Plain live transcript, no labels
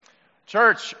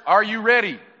Church, are you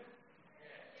ready?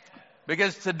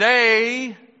 Because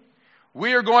today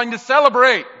we are going to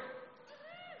celebrate.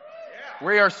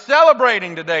 We are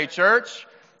celebrating today, church.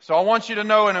 So I want you to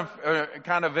know in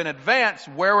advance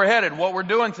where we're headed, what we're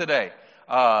doing today.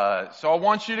 So I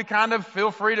want you to kind of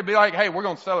feel free to be like, hey, we're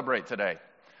going to celebrate today.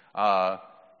 So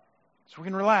we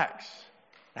can relax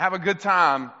and have a good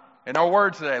time in our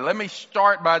word today. Let me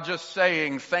start by just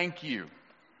saying thank you.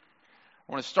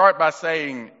 I want to start by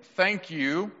saying thank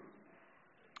you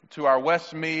to our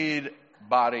Westmead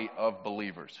body of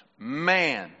believers.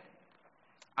 Man,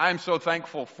 I'm so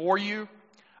thankful for you.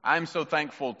 I'm so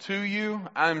thankful to you.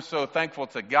 I'm so thankful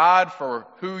to God for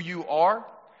who you are.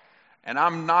 And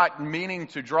I'm not meaning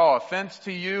to draw offense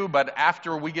to you, but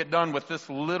after we get done with this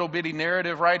little bitty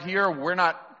narrative right here, we're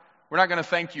not going to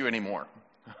thank you anymore.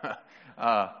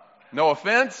 No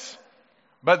offense,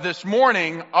 but this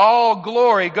morning, all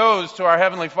glory goes to our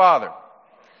Heavenly Father.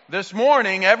 This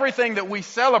morning, everything that we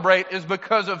celebrate is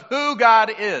because of who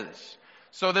God is.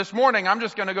 So this morning, I'm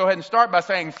just going to go ahead and start by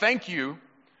saying thank you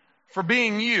for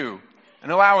being you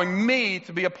and allowing me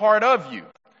to be a part of you.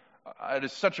 It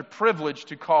is such a privilege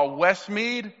to call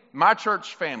Westmead my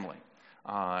church family,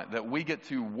 that we get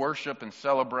to worship and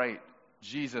celebrate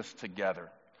Jesus together.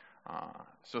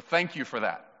 So thank you for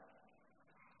that.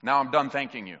 Now I'm done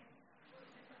thanking you.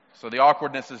 So the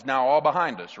awkwardness is now all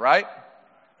behind us, right?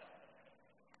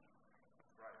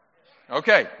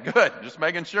 Okay, good. Just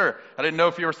making sure. I didn't know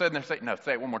if you were sitting there saying, no,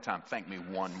 say it one more time. Thank me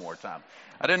one more time.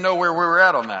 I didn't know where we were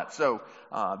at on that. So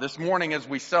this morning as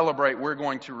we celebrate, we're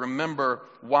going to remember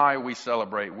why we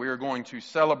celebrate. We're going to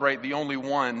celebrate the only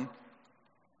one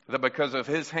that because of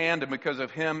His hand and because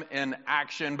of Him in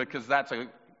action, because that's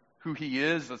who He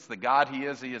is, that's the God He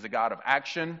is a God of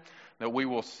action, that we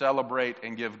will celebrate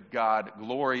and give God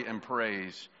glory and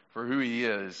praise for who He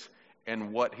is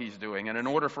and what He's doing. And in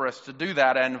order for us to do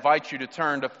that, I invite you to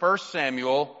turn to 1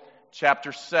 Samuel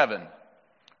chapter 7.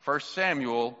 1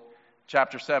 Samuel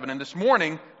chapter 7. And this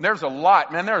morning, there's a lot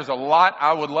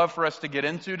I would love for us to get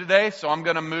into today, so I'm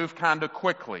going to move kind of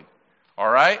quickly. All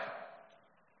right?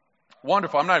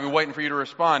 Wonderful. I'm not even waiting for you to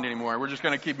respond anymore. We're just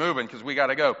going to keep moving because we got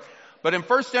to go. But in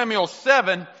 1 Samuel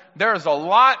 7, there is a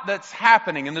lot that's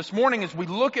happening. And this morning, as we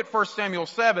look at 1 Samuel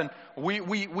 7,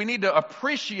 we need to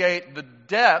appreciate the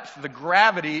depth, the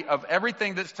gravity of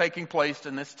everything that's taking place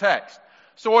in this text.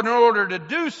 So in order to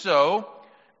do so,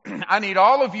 I need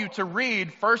all of you to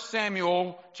read 1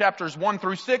 Samuel chapters 1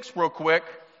 through 6 real quick.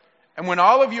 And when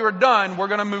all of you are done, we're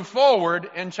going to move forward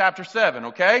in chapter 7,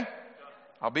 okay?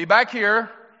 I'll be back here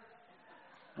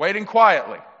waiting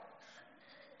quietly.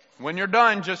 When you're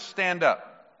done, just stand up.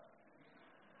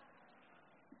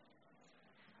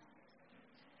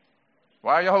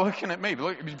 Why are y'all looking at me?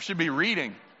 You should be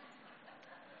reading.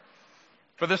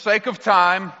 For the sake of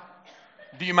time,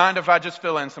 do you mind if I just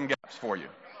fill in some gaps for you?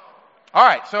 All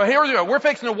right, so here we go. We're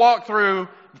fixing to walk through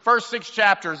the first 6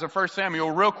 chapters of 1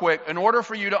 Samuel real quick in order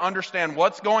for you to understand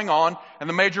what's going on and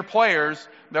the major players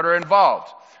that are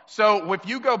involved. So if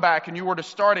you go back and you were to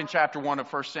start in chapter 1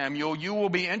 of 1 Samuel, you will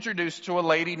be introduced to a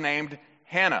lady named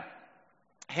Hannah.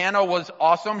 Hannah was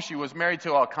awesome. She was married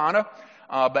to Elkanah,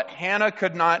 but Hannah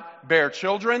could not bear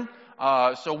children.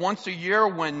 So once a year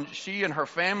when she and her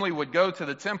family would go to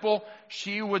the temple,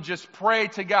 she would just pray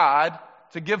to God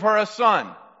to give her a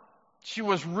son. She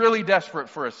was really desperate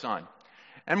for a son.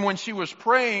 And when she was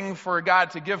praying for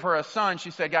God to give her a son,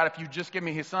 she said, God, if you just give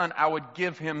me his son, I would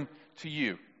give him to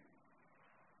you.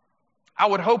 I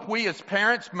would hope we as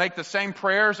parents make the same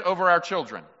prayers over our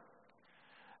children.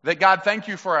 That God, thank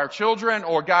you for our children,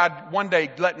 or God, one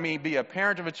day let me be a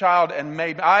parent of a child, and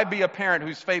may I be a parent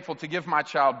who's faithful to give my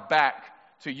child back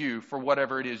to you for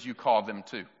whatever it is you call them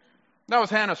to. That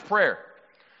was Hannah's prayer.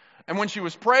 And when she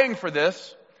was praying for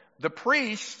this, the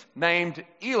priest named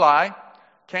Eli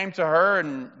came to her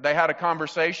and they had a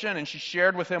conversation, and she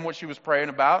shared with him what she was praying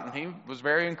about, and he was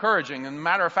very encouraging. And as a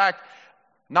matter of fact,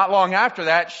 not long after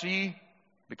that, she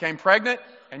became pregnant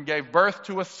and gave birth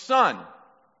to a son.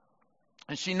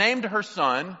 And she named her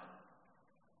son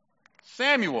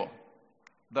Samuel,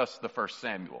 thus the first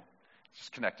Samuel.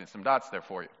 Just connecting some dots there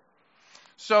for you.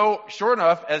 So, sure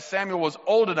enough, as Samuel was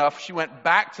old enough, she went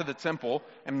back to the temple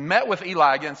and met with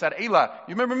Eli again and said, Eli,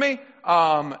 you remember me?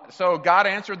 So God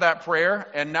answered that prayer,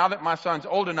 and now that my son's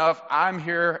old enough, I'm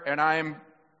here and I'm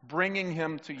bringing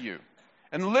him to you.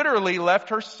 And literally left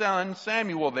her son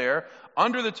Samuel there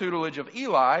under the tutelage of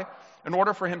Eli in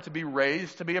order for him to be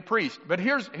raised to be a priest. But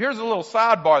here's a little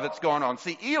sidebar that's going on.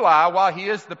 See, Eli, while he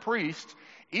is the priest,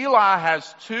 Eli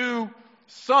has 2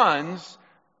 sons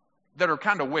that are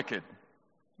kind of wicked.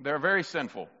 They're very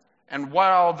sinful. And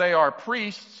while they are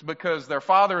priests, because their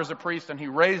father is a priest and he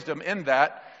raised them in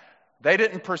that, they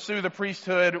didn't pursue the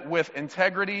priesthood with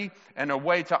integrity and a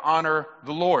way to honor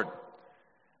the Lord.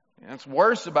 And what's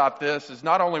worse about this is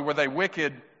not only were they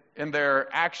wicked in their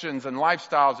actions and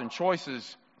lifestyles and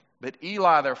choices, but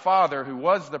Eli, their father, who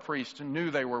was the priest, knew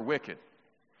they were wicked.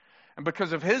 And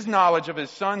because of his knowledge of his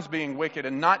sons being wicked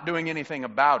and not doing anything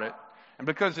about it, and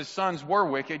because his sons were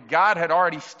wicked, God had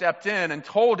already stepped in and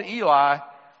told Eli,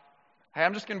 hey,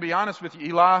 I'm just going to be honest with you,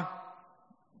 Eli.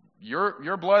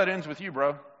 Your blood ends with you,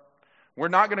 bro. We're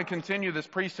not going to continue this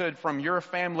priesthood from your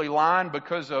family line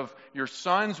because of your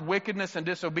son's wickedness and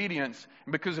disobedience,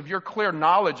 and because of your clear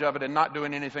knowledge of it and not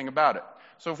doing anything about it.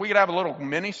 So if we could have a little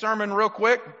mini sermon real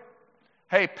quick.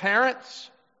 Hey, parents,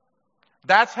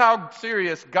 that's how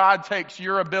serious God takes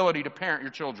your ability to parent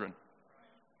your children.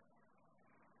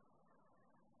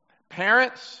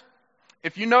 Parents,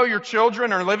 if you know your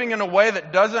children are living in a way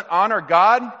that doesn't honor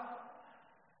God,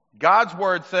 God's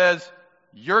word says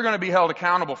you're going to be held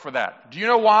accountable for that. Do you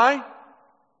know why?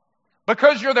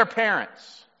 Because you're their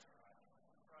parents.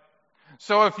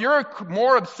 So if you're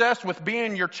more obsessed with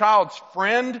being your child's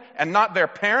friend and not their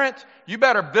parent, you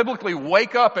better biblically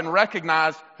wake up and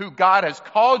recognize who God has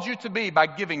called you to be by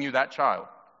giving you that child.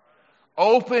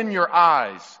 Open your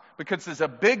eyes, because it's a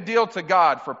big deal to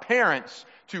God for parents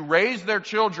to raise their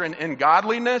children in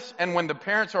godliness, and when the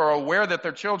parents are aware that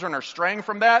their children are straying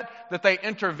from that they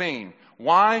intervene.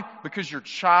 Why? Because your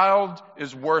child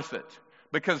is worth it.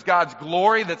 Because God's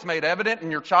glory that's made evident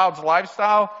in your child's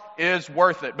lifestyle is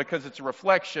worth it, because it's a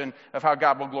reflection of how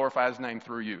God will glorify His name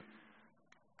through you.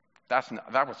 That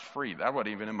was free. That wasn't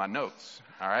even in my notes.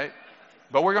 All right?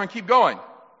 But we're going to keep going.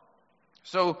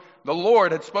 So the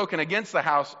Lord had spoken against the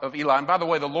house of Eli. And by the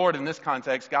way, the Lord in this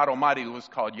context, God Almighty, was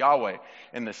called Yahweh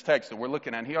in this text that we're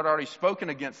looking at. He had already spoken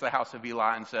against the house of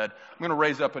Eli and said, I'm going to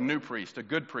raise up a new priest, a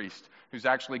good priest, who's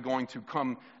actually going to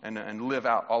come and live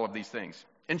out all of these things.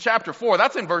 In chapter 4,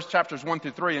 that's in chapters 1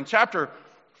 through 3. In chapter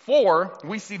 4,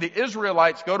 we see the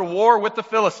Israelites go to war with the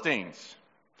Philistines.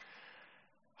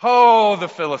 Oh, the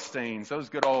Philistines, those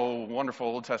good old wonderful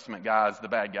Old Testament guys, the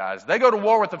bad guys. They go to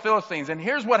war with the Philistines, and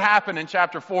here's what happened in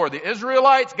chapter 4. The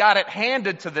Israelites got it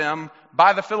handed to them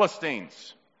by the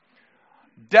Philistines.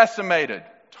 Decimated,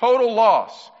 total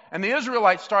loss. And the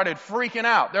Israelites started freaking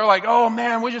out. They're like, oh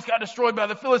man, we just got destroyed by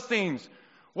the Philistines.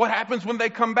 What happens when they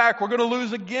come back? We're going to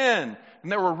lose again.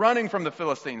 And they were running from the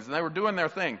Philistines, and they were doing their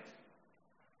thing.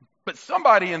 But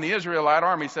somebody in the Israelite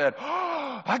army said,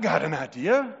 oh, I got an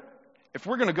idea. If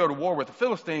we're going to go to war with the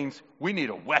Philistines, we need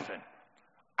a weapon.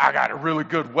 I got a really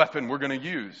good weapon we're going to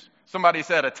use. Somebody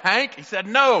said, a tank? He said,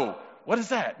 no. What is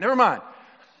that? Never mind.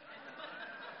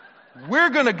 We're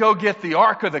going to go get the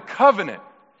Ark of the Covenant.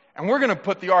 And we're going to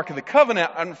put the Ark of the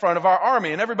Covenant in front of our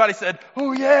army. And everybody said,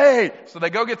 oh, yay. So they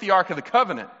go get the Ark of the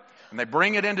Covenant. And they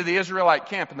bring it into the Israelite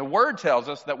camp. And the word tells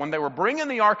us that when they were bringing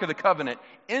the Ark of the Covenant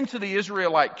into the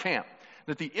Israelite camp,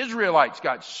 that the Israelites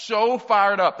got so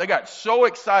fired up, they got so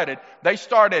excited, they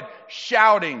started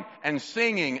shouting and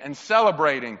singing and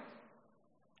celebrating.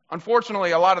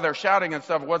 Unfortunately, a lot of their shouting and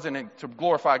stuff wasn't to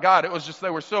glorify God. It was just they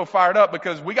were so fired up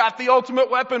because we got the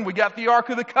ultimate weapon. We got the Ark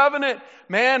of the Covenant.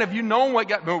 Man, have you known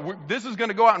this is going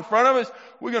to go out in front of us?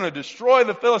 We're going to destroy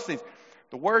the Philistines.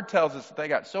 The word tells us that they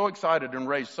got so excited and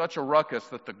raised such a ruckus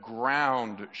that the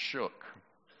ground shook.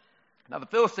 Now, the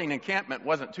Philistine encampment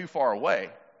wasn't too far away.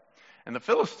 And the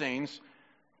Philistines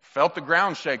felt the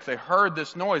ground shake. They heard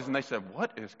this noise and they said,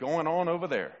 what is going on over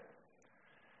there?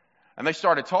 And they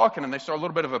started talking, and a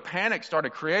little bit of a panic started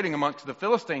creating amongst the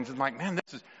Philistines. And like, man,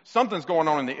 something's going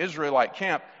on in the Israelite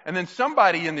camp. And then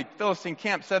somebody in the Philistine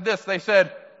camp said this. They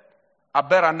said, I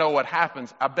bet I know what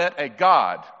happens. I bet a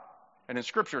God, and in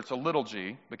Scripture it's a little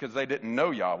g because they didn't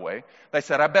know Yahweh. They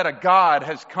said, I bet a God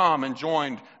has come and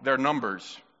joined their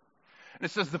numbers. And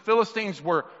it says the Philistines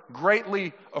were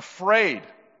greatly afraid.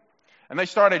 And they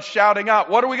started shouting out,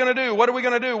 what are we going to do? What are we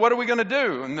going to do? What are we going to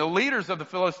do? And the leaders of the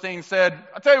Philistines said,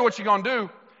 I'll tell you what you're going to do.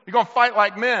 You're going to fight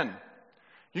like men.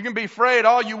 You can be afraid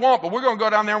all you want, but we're going to go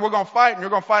down there and we're going to fight, and you're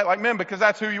going to fight like men because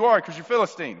that's who you are, because you're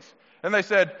Philistines. And they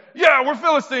said, yeah, we're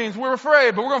Philistines. We're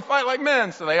afraid, but we're going to fight like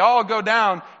men. So they all go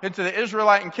down into the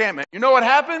Israelite encampment. You know what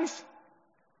happens?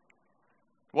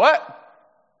 What?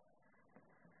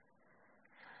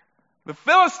 The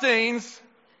Philistines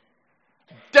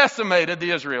decimated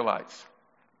the Israelites.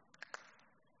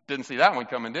 Didn't see that one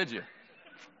coming, did you?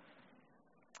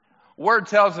 Word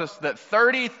tells us that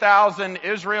 30,000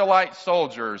 Israelite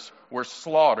soldiers were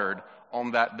slaughtered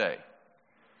on that day.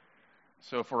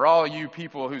 So for all you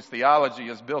people whose theology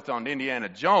is built on Indiana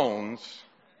Jones,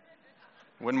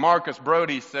 when Marcus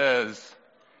Brody says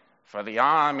For the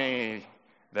army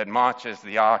that marches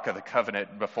the Ark of the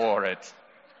Covenant before it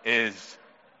is,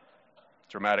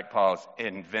 dramatic pause,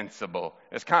 invincible.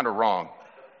 It's kind of wrong.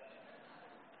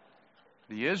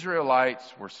 The Israelites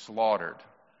were slaughtered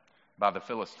by the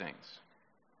Philistines.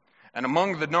 And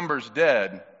among the numbers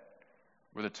dead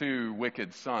were the two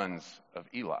wicked sons of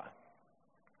Eli,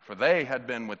 for they had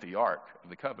been with the Ark of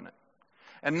the Covenant.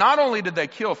 And not only did they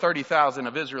kill 30,000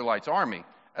 of Israelites' army,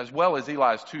 as well as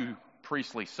Eli's two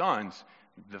priestly sons,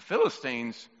 the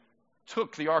Philistines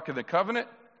took the Ark of the Covenant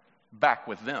back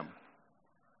with them.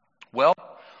 Well,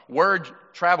 word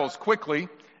travels quickly,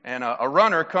 and a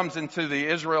runner comes into the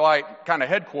Israelite kind of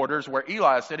headquarters where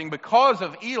Eli is sitting. Because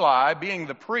of Eli being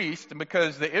the priest, and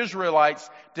because the Israelites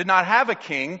did not have a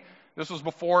king, this was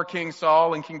before King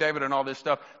Saul and King David and all this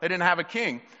stuff, they didn't have a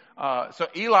king. So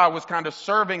Eli was kind of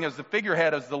serving as the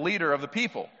figurehead, as the leader of the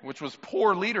people, which was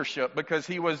poor leadership because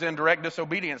he was in direct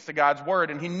disobedience to God's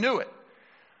word, and he knew it.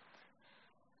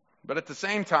 But at the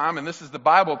same time, and this is the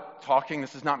Bible talking,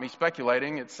 this is not me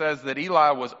speculating, it says that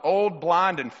Eli was old,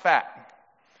 blind, and fat,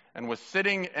 and was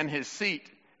sitting in his seat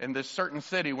in this certain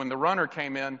city when the runner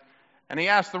came in, and he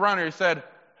asked the runner, he said,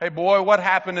 "Hey boy, what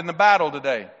happened in the battle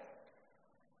today?"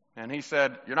 And he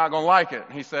said, "You're not going to like it."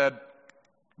 And he said,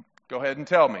 "Go ahead and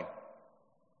tell me."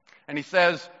 And he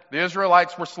says, "The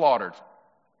Israelites were slaughtered.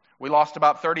 We lost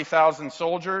about 30,000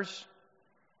 soldiers.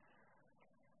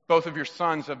 Both of your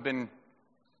sons have been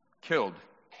killed."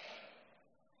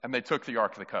 And they took the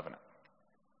Ark of the Covenant.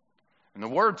 And the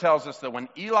word tells us that when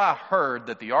Eli heard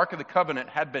that the Ark of the Covenant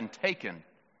had been taken,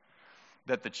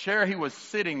 that the chair he was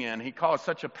sitting in, he caused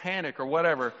such a panic or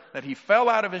whatever, that he fell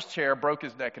out of his chair, broke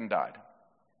his neck, and died.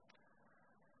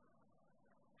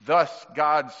 Thus,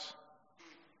 God's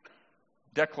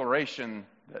declaration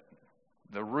that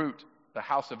the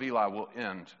house of Eli will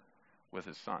end with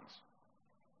his sons.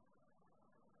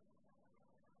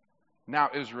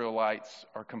 Now Israelites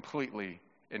are completely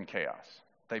in chaos.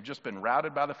 They've just been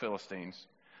routed by the Philistines.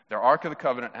 Their Ark of the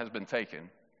Covenant has been taken,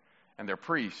 and their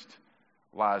priest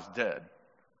lies dead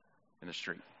in the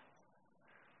street.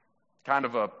 Kind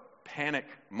of a panic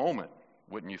moment,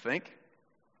 wouldn't you think?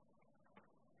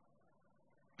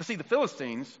 But see, the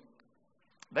Philistines,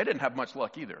 they didn't have much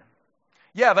luck either.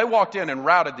 Yeah, they walked in and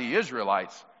routed the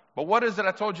Israelites, but what is it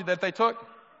I told you that they took?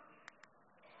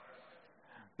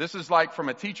 This is like from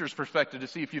a teacher's perspective to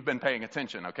see if you've been paying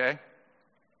attention, okay?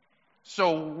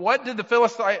 So what did the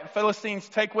Philistines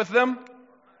take with them?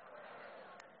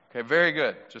 Okay, very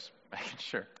good. Just making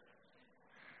sure.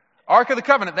 Ark of the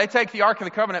Covenant. They take the Ark of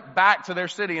the Covenant back to their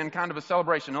city in kind of a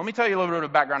celebration. Let me tell you a little bit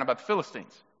of background about the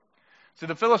Philistines. See,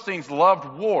 the Philistines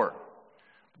loved war.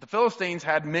 The Philistines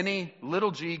had many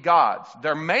little g gods.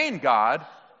 Their main god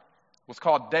was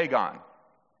called Dagon.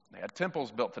 They had temples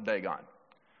built to Dagon.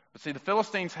 But see, the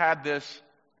Philistines had this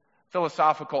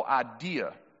philosophical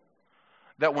idea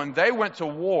that when they went to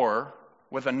war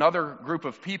with another group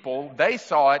of people, they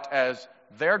saw it as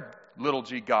their little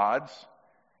g gods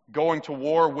going to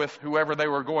war with whoever they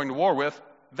were going to war with,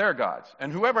 their gods.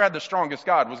 And whoever had the strongest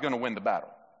god was going to win the battle.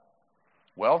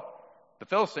 Well, the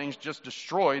Philistines just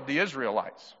destroyed the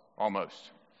Israelites,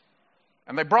 almost.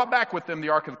 And they brought back with them the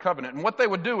Ark of the Covenant. And what they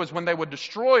would do is when they would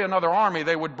destroy another army,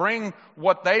 they would bring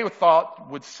what they thought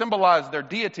would symbolize their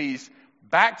deities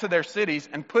back to their cities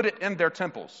and put it in their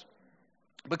temples.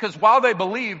 Because while they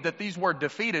believed that these were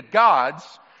defeated gods,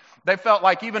 they felt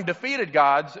like even defeated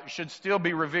gods should still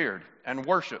be revered and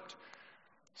worshipped.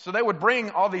 So they would bring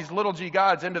all these little g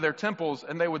gods into their temples,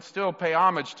 and they would still pay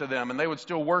homage to them, and they would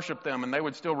still worship them, and they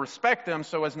would still respect them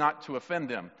so as not to offend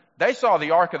them. They saw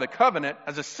the Ark of the Covenant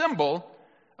as a symbol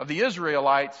of the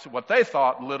Israelites, what they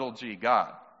thought little g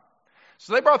God.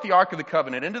 So they brought the Ark of the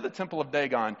Covenant into the temple of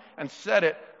Dagon and set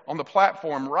it on the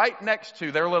platform right next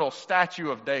to their little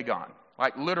statue of Dagon.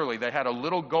 Like literally, they had a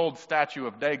little gold statue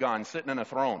of Dagon sitting in a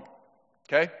throne,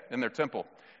 okay, in their temple.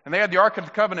 And they had the Ark of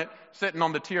the Covenant sitting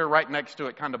on the tier right next to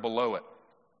it, kind of below it.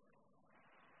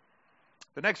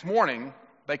 The next morning,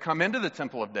 they come into the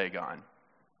temple of Dagon,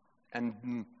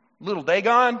 and little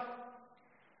Dagon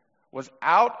was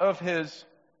out of his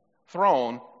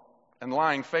throne and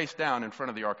lying face down in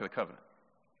front of the Ark of the Covenant.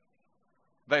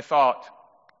 They thought,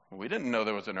 well, we didn't know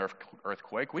there was an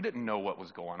earthquake. We didn't know what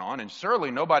was going on, and surely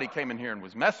nobody came in here and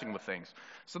was messing with things.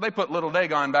 So they put little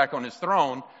Dagon back on his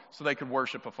throne so they could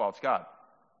worship a false god.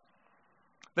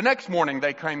 The next morning,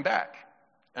 they came back.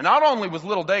 And not only was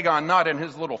little Dagon not in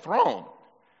his little throne,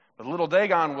 but little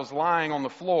Dagon was lying on the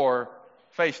floor,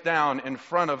 face down, in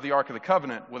front of the Ark of the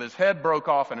Covenant, with his head broke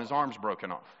off and his arms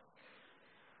broken off.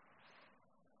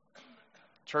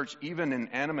 Church, even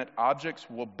inanimate objects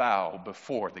will bow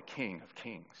before the King of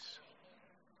Kings.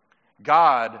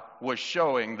 God was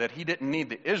showing that he didn't need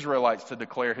the Israelites to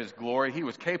declare his glory. He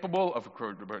was capable of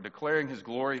declaring his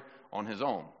glory on his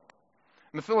own.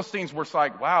 And the Philistines were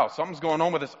like, wow, something's going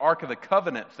on with this Ark of the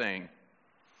Covenant thing.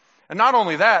 And not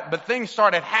only that, but things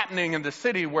started happening in the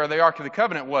city where the Ark of the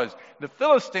Covenant was. The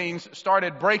Philistines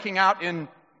started breaking out in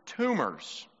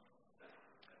tumors.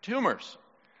 Tumors.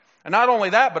 And not only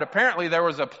that, but apparently there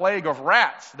was a plague of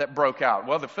rats that broke out.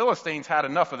 Well, the Philistines had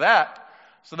enough of that.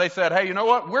 So they said, hey, you know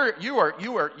what?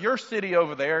 Your city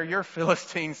over there, your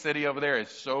Philistine city over there is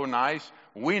so nice.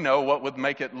 We know what would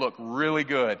make it look really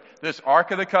good. This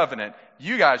Ark of the Covenant,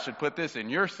 you guys should put this in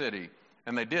your city.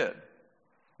 And they did.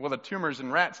 Well, the tumors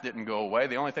and rats didn't go away.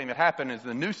 The only thing that happened is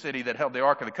the new city that held the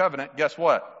Ark of the Covenant, guess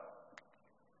what?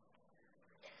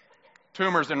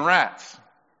 Tumors and rats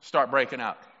start breaking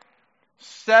out.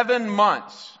 7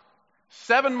 months,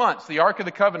 the Ark of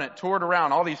the Covenant toured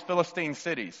around all these Philistine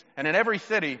cities. And in every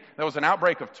city, there was an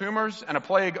outbreak of tumors and a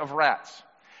plague of rats.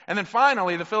 And then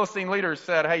finally, the Philistine leaders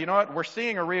said, hey, you know what? We're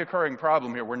seeing a reoccurring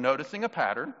problem here. We're noticing a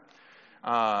pattern.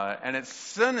 And it's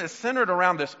centered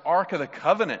around this Ark of the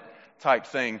Covenant type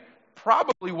thing.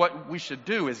 Probably what we should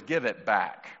do is give it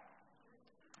back.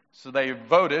 So they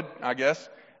voted, I guess,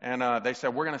 and they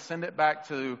said, we're going to send it back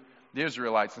to the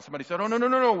Israelites. And somebody said, oh,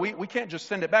 no, we can't just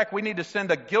send it back. We need to send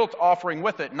a guilt offering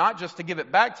with it, not just to give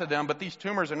it back to them, but these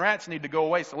tumors and rats need to go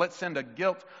away. So let's send a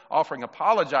guilt offering,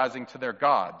 apologizing to their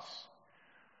gods.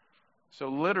 So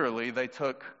literally, they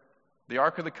took the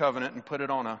Ark of the Covenant and put it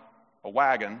on a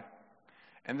wagon,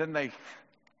 and then I'm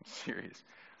serious,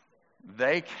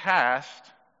 they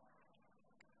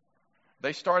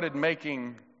started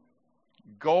making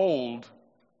gold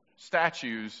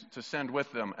statues to send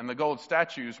with them, and the gold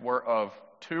statues were of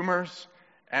tumors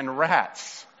and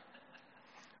rats.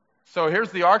 So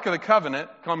here's the Ark of the Covenant,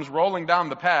 comes rolling down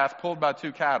the path, pulled by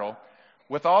 2 cattle,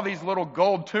 with all these little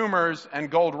gold tumors and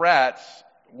gold rats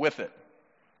with it.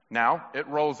 Now, it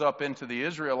rolls up into the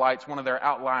Israelites, one of their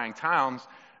outlying towns,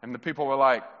 and the people were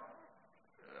like,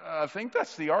 I think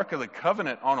that's the Ark of the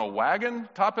Covenant on a wagon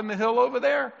topping the hill over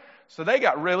there. So they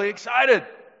got really excited.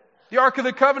 The Ark of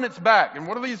the Covenant's back. And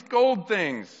what are these gold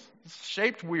things? It's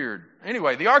shaped weird.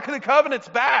 Anyway, the Ark of the Covenant's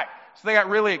back. So they got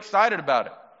really excited about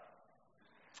it.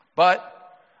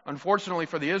 But unfortunately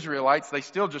for the Israelites, they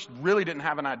still just really didn't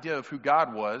have an idea of who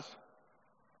God was.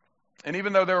 And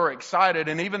even though they were excited,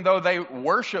 and even though they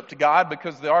worshiped God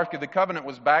because the Ark of the Covenant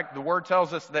was back, the Word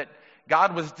tells us that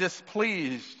God was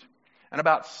displeased. And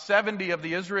about 70 of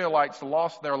the Israelites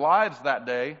lost their lives that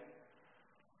day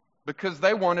because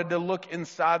they wanted to look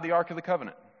inside the Ark of the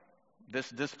Covenant. This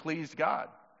displeased God.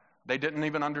 They didn't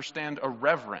even understand a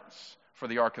reverence for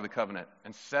the Ark of the Covenant.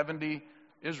 And 70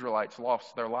 Israelites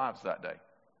lost their lives that day.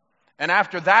 And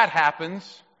after that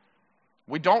happens,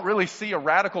 we don't really see a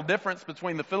radical difference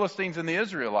between the Philistines and the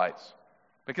Israelites.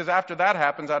 Because after that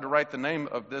happens, I had to write the name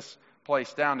of this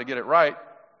place down to get it right.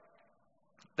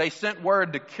 They sent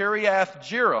word to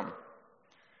Kiriath-Jearim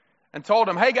and told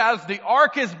them, hey guys, the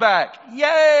Ark is back.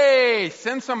 Yay!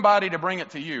 Send somebody to bring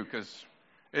it to you because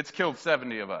it's killed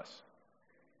 70 of us.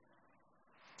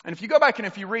 And if you go back and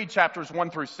if you read chapters 1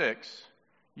 through 6,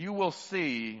 you will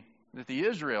see that the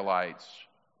Israelites,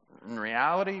 in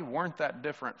reality, weren't that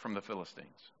different from the Philistines.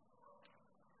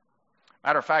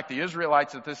 Matter of fact, the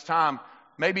Israelites at this time,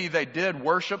 maybe they did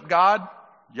worship God,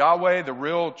 Yahweh, the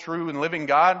real, true, and living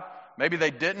God. Maybe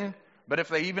they didn't, but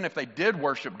even if they did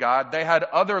worship God, they had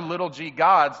other little g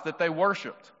gods that they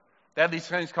worshiped. They had these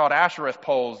things called Ashereth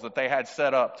poles that they had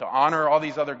set up to honor all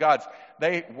these other gods.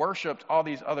 They worshiped all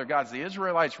these other gods. The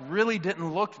Israelites really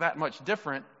didn't look that much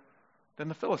different than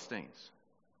the Philistines.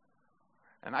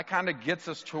 And that kind of gets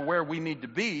us to where we need to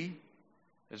be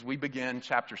as we begin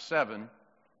chapter 7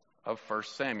 of 1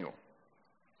 Samuel.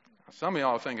 Now, some of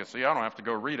y'all are thinking, see, I don't have to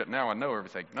go read it now. I know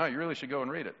everything. No, you really should go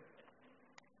and read it.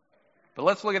 But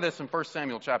let's look at this in 1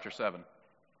 Samuel chapter 7.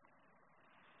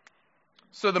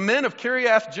 So the men of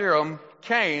Kiriath-Jearim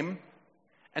came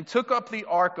and took up the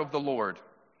ark of the Lord.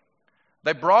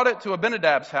 They brought it to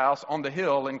Abinadab's house on the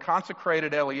hill and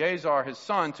consecrated Eleazar his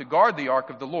son to guard the ark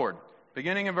of the Lord.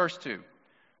 Beginning in verse 2.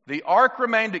 The ark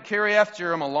remained at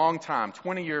Kiriath-Jearim a long time,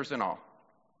 20 years in all.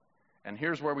 And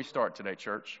here's where we start today,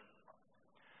 church.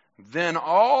 Then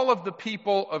all of the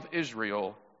people of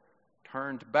Israel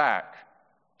turned back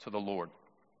to the Lord.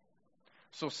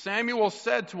 So Samuel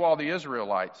said to all the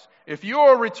Israelites, if you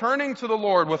are returning to the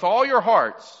Lord with all your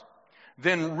hearts,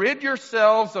 then rid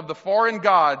yourselves of the foreign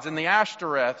gods and the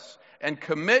Ashtoreths and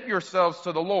commit yourselves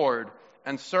to the Lord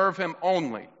and serve him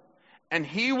only. And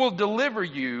he will deliver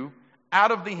you out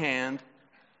of the hand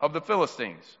of the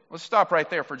Philistines. Let's stop right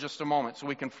there for just a moment so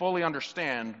we can fully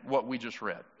understand what we just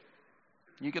read.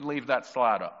 You can leave that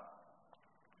slide up.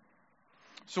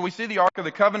 So we see the Ark of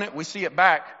the Covenant, we see it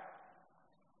back,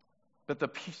 but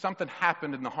something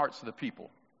happened in the hearts of the people.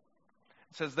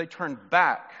 It says they turned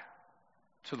back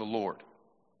to the Lord.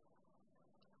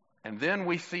 And then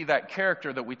we see that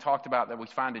character that we talked about that we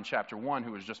find in chapter 1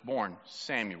 who was just born,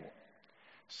 Samuel.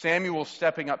 Samuel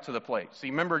stepping up to the plate. See,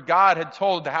 remember, God had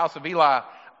told the house of Eli,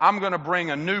 I'm going to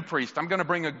bring a new priest. I'm going to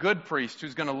bring a good priest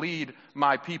who's going to lead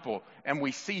my people. And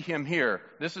we see him here.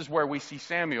 This is where we see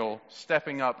Samuel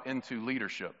stepping up into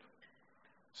leadership.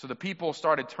 So the people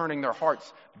started turning their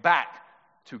hearts back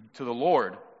to the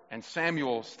Lord. And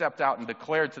Samuel stepped out and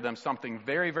declared to them something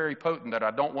very, very potent that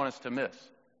I don't want us to miss.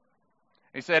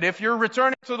 He said, if you're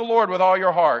returning to the Lord with all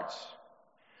your hearts,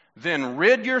 then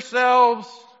rid yourselves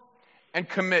and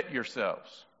commit yourselves.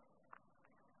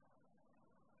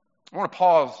 I want to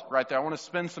pause right there. I want to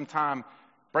spend some time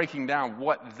breaking down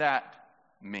what that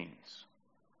means.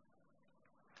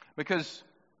 Because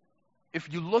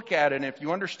if you look at it and if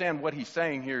you understand what he's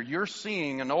saying here, you're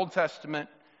seeing an Old Testament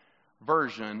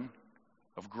version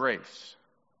of grace.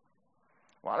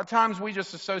 A lot of times we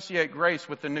just associate grace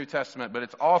with the New Testament, but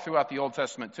it's all throughout the Old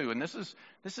Testament too. And this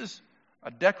is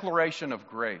a declaration of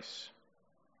grace.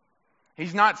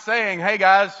 He's not saying, hey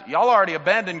guys, y'all already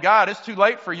abandoned God. It's too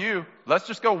late for you. Let's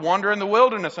just go wander in the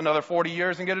wilderness another 40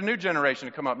 years and get a new generation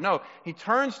to come up. No, he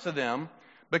turns to them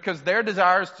because their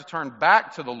desire is to turn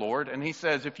back to the Lord. And he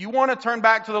says, if you want to turn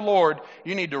back to the Lord,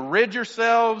 you need to rid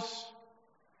yourselves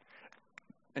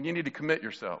and you need to commit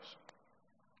yourselves.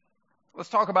 Let's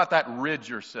talk about that rid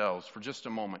yourselves for just a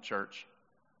moment, church.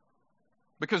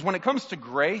 Because when it comes to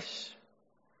grace,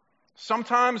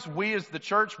 sometimes we as the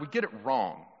church, we get it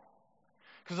wrong.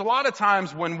 Because a lot of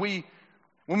times when we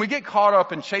get caught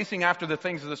up in chasing after the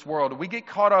things of this world, we get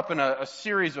caught up in a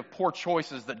series of poor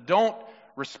choices that don't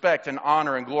respect and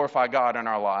honor and glorify God in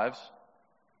our lives.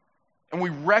 And we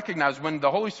recognize when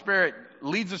the Holy Spirit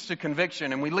leads us to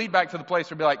conviction and we lead back to the place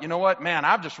where we're like, you know what, man,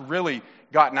 I've just really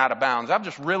gotten out of bounds. I've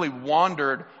just really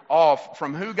wandered off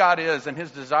from who God is and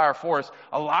his desire for us.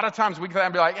 A lot of times we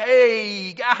can be like,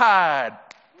 hey, God,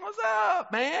 what's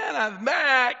up, man? I'm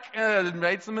back. I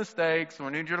made some mistakes. So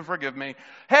I need you to forgive me.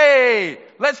 Hey,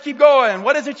 let's keep going.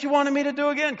 What is it you wanted me to do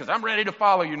again? Because I'm ready to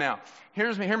follow you now.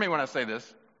 Hear me when I say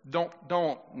this.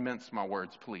 Don't mince my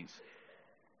words, please.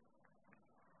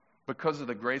 Because of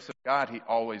the grace of God, he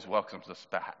always welcomes us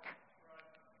back.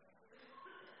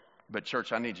 But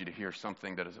church, I need you to hear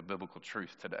something that is a biblical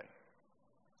truth today.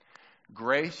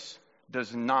 Grace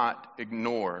does not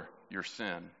ignore your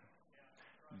sin.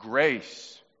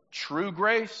 Grace, true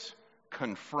grace,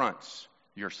 confronts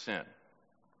your sin.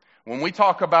 When we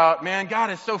talk about, man, God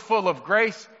is so full of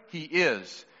grace, he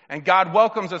is. And God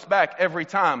welcomes us back every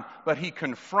time, but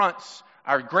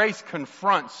our grace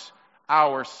confronts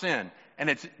our sin. And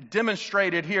it's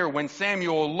demonstrated here when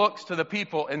Samuel looks to the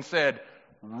people and said,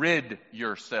 rid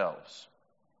yourselves.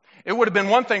 It would have been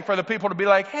one thing for the people to be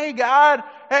like, hey God,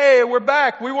 hey, we're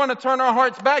back. We want to turn our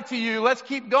hearts back to you. Let's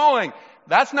keep going.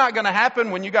 That's not going to happen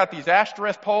when you got these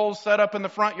Ashtoreth poles set up in the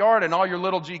front yard and all your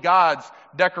little g gods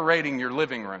decorating your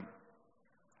living room.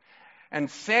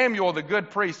 And Samuel, the good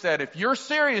priest, said, if you're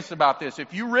serious about this,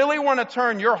 if you really want to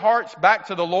turn your hearts back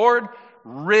to the Lord,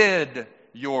 rid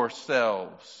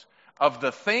yourselves of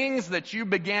the things that you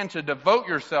began to devote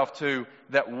yourself to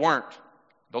that weren't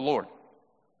the Lord.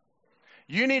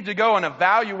 You need to go and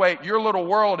evaluate your little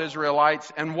world,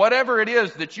 Israelites, and whatever it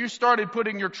is that you started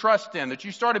putting your trust in, that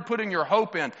you started putting your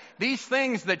hope in, these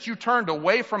things that you turned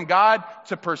away from God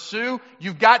to pursue,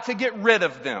 you've got to get rid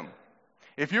of them.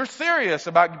 If you're serious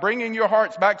about bringing your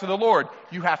hearts back to the Lord,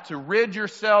 you have to rid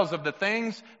yourselves of the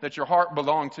things that your heart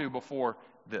belonged to before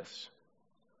this.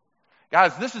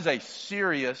 Guys, this is a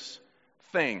serious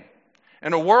thing.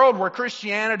 In a world where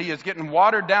Christianity is getting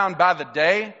watered down by the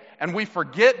day, and we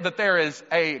forget that there is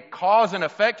a cause and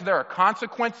effect, there are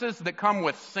consequences that come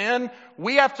with sin,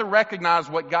 we have to recognize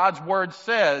what God's Word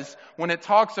says when it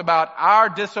talks about our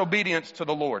disobedience to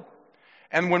the Lord.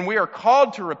 And when we are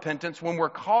called to repentance, when we're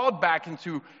called back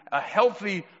into a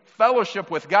healthy fellowship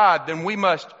with God, then we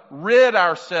must rid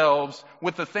ourselves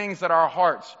with the things that our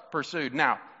hearts pursued.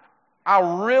 Now,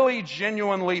 I really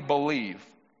genuinely believe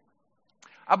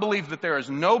that there is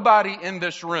nobody in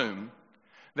this room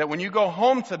that when you go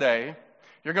home today,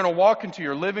 you're going to walk into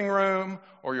your living room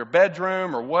or your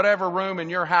bedroom or whatever room in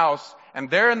your house, and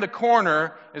there in the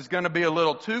corner is going to be a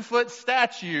little 2-foot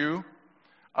statue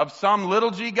of some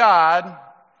little g God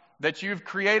that you've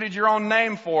created your own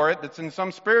name for it, that's in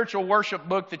some spiritual worship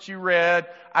book that you read.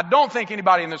 I don't think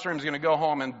anybody in this room is going to go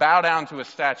home and bow down to a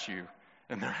statue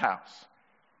in their house.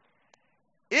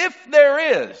 If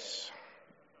there is,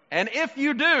 And if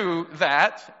you do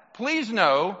that, please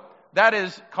know that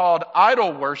is called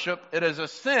idol worship. It is a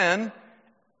sin.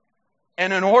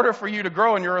 And in order for you to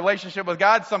grow in your relationship with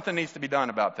God, something needs to be done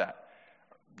about that.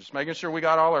 Just making sure we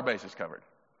got all our bases covered.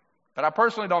 But I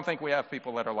personally don't think we have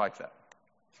people that are like that.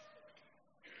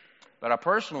 But I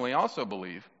personally also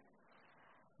believe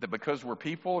that because we're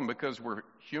people and because we're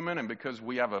human and because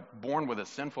we have born with a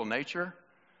sinful nature,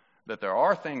 that there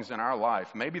are things in our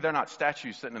life, maybe they're not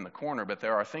statues sitting in the corner, but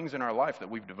there are things in our life that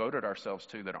we've devoted ourselves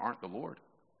to that aren't the Lord.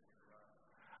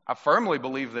 I firmly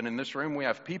believe that in this room we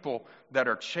have people that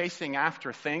are chasing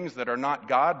after things that are not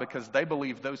God because they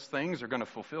believe those things are going to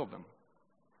fulfill them.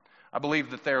 I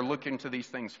believe that they're looking to these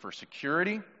things for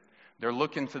security. They're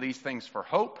looking to these things for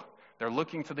hope. They're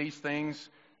looking to these things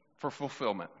for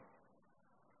fulfillment.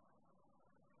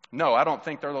 No, I don't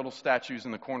think they're little statues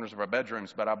in the corners of our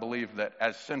bedrooms, but I believe that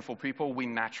as sinful people, we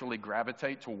naturally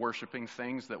gravitate to worshiping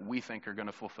things that we think are going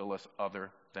to fulfill us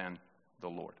other than the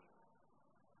Lord.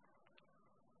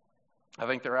 I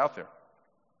think they're out there.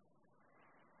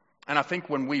 And I think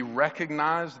when we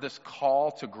recognize this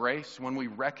call to grace, when we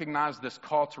recognize this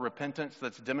call to repentance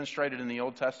that's demonstrated in the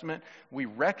Old Testament, we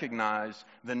recognize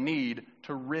the need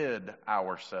to rid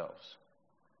ourselves.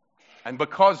 And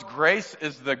because grace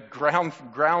is the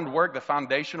groundwork, the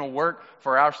foundational work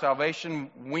for our salvation,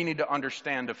 we need to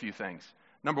understand a few things.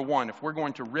 Number one, if we're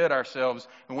going to rid ourselves,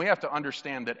 and we have to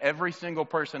understand that every single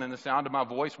person in the sound of my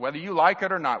voice, whether you like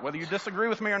it or not, whether you disagree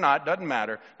with me or not, doesn't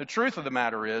matter. The truth of the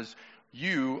matter is,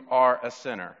 you are a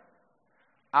sinner.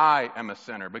 I am a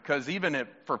sinner. Because even if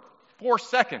for 4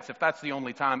 seconds, if that's the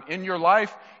only time in your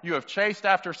life, you have chased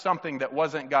after something that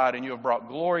wasn't God, and you have brought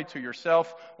glory to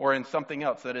yourself or in something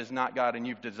else that is not God, and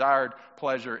you've desired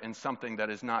pleasure in something that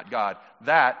is not God.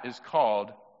 That is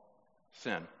called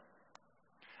sin.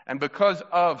 And because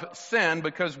of sin,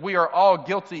 because we are all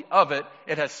guilty of it,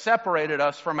 it has separated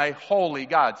us from a holy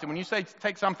God. See, when you say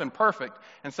take something perfect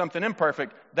and something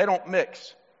imperfect, they don't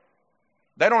mix.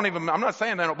 I'm not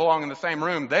saying they don't belong in the same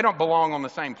room. They don't belong on the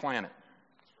same planet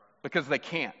because they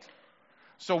can't.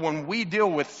 So when we deal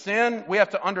with sin, we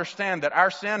have to understand that our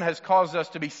sin has caused us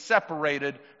to be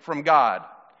separated from God.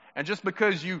 And just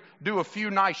because you do a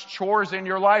few nice chores in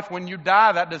your life, when you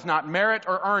die, that does not merit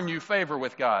or earn you favor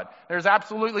with God. There's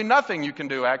absolutely nothing you can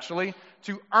do, actually,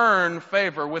 to earn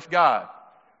favor with God.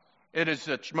 It is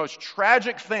the most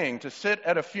tragic thing to sit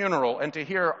at a funeral and to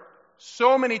hear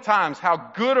so many times how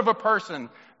good of a person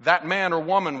that man or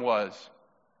woman was,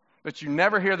 but you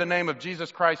never hear the name of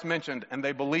Jesus Christ mentioned and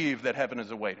they believe that heaven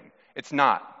is awaiting. It's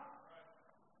not.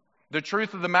 The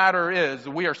truth of the matter is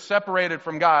we are separated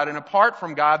from God, and apart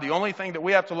from God, the only thing that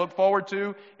we have to look forward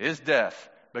to is death,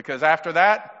 because after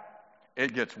that,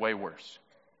 it gets way worse.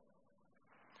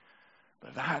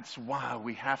 But that's why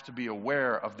we have to be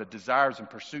aware of the desires and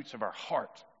pursuits of our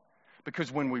heart.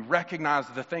 Because when we recognize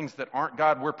the things that aren't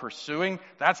God we're pursuing,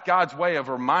 that's God's way of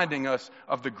reminding us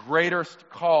of the greatest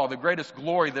call, the greatest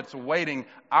glory that's awaiting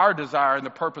our desire, and the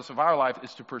purpose of our life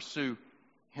is to pursue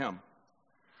Him.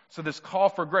 So this call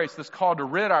for grace, this call to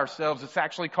rid ourselves, it's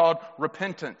actually called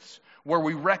repentance, where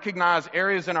we recognize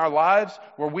areas in our lives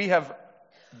where we have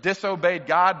disobeyed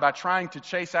God by trying to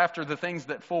chase after the things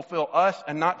that fulfill us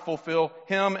and not fulfill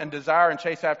Him and desire and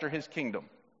chase after His kingdom.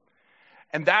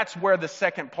 And that's where the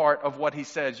second part of what he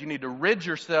says, you need to rid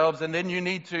yourselves and then you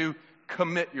need to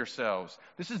commit yourselves.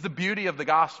 This is the beauty of the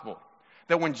gospel.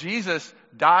 That when Jesus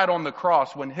died on the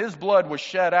cross, when His blood was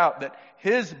shed out, that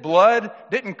His blood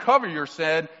didn't cover your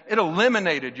sin, it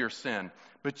eliminated your sin.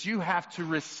 But you have to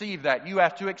receive that. You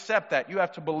have to accept that. You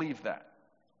have to believe that.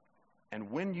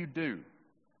 And when you do,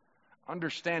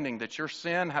 understanding that your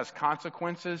sin has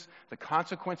consequences, the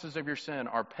consequences of your sin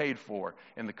are paid for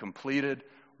in the completed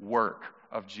work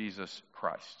of Jesus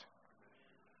Christ.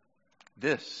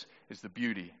 This is the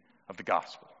beauty of the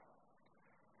gospel.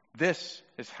 This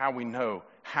is how we know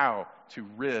how to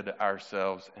rid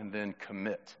ourselves and then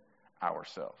commit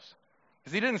ourselves.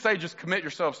 Because He didn't say just commit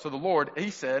yourselves to the Lord.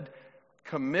 He said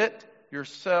commit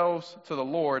yourselves to the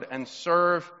Lord and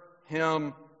serve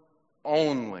Him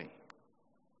only.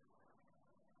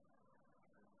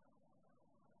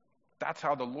 That's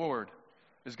how the Lord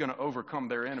is going to overcome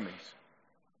their enemies.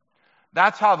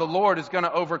 That's how the Lord is going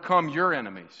to overcome your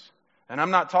enemies. And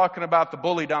I'm not talking about the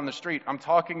bully down the street. I'm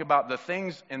talking about the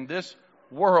things in this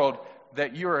world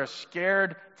that you are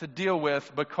scared to deal with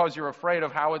because you're afraid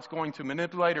of how it's going to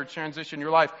manipulate or transition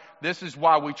your life. This is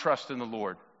why we trust in the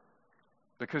Lord.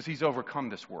 Because He's overcome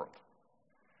this world.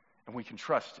 And we can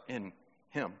trust in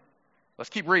Him. Let's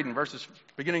keep reading,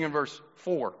 beginning in verse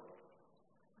 4.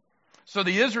 So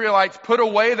the Israelites put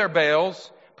away their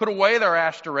Baals, put away their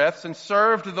Ashtoreths, and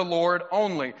served the Lord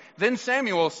only. Then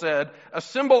Samuel said,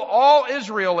 "Assemble all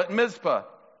Israel at Mizpah,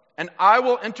 and I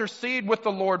will intercede with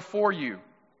the Lord for you."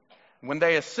 When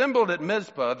they assembled at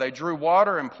Mizpah, they drew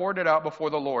water and poured it out before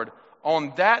the Lord.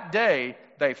 On that day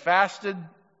they fasted,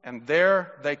 and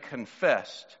there they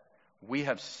confessed, "We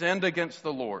have sinned against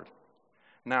the Lord."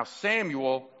 Now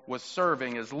Samuel was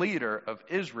serving as leader of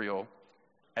Israel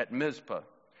at Mizpah.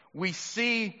 We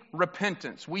see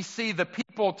repentance. We see the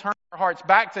people turn their hearts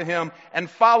back to Him and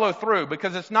follow through,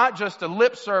 because it's not just a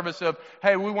lip service of,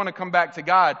 hey, we want to come back to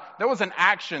God. There was an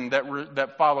action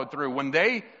that followed through. When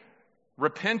they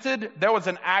repented, there was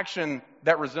an action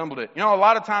that resembled it. You know, a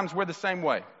lot of times we're the same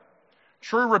way.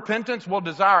 True repentance will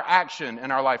desire action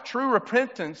in our life. True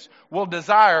repentance will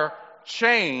desire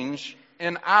change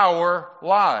in our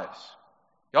lives.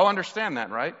 Y'all understand that,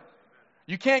 right?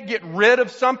 You can't get rid of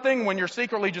something when you're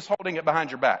secretly just holding it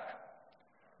behind your back.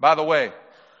 By the way,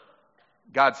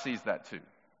 God sees that too.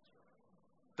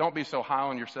 Don't be so high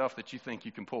on yourself that you think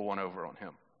you can pull one over on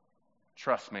Him.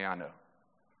 Trust me, I know.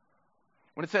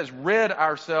 When it says rid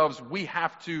ourselves, we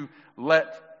have to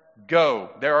let go.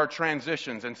 There are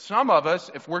transitions. And some of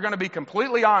us, if we're going to be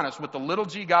completely honest with the little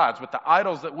g gods, with the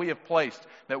idols that we have placed,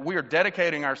 that we are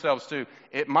dedicating ourselves to,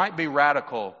 it might be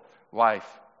radical life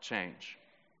change.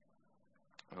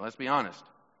 Well, let's be honest.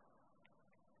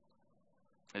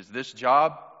 Is this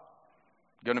job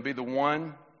going to be the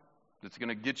one that's going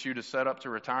to get you to set up to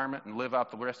retirement and live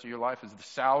out the rest of your life? Is the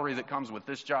salary that comes with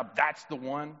this job, that's the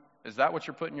one? Is that what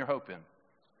you're putting your hope in?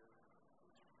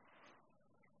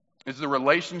 Is the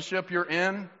relationship you're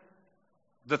in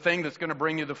the thing that's going to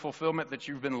bring you the fulfillment that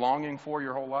you've been longing for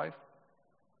your whole life?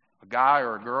 A guy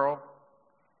or a girl?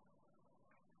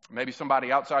 Maybe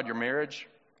somebody outside your marriage?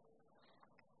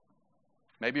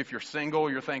 Maybe if you're single,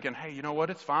 you're thinking, hey, you know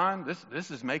what? It's fine. This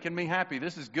is making me happy.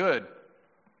 This is good.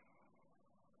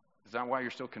 Is that why you're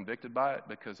still convicted by it?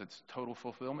 Because it's total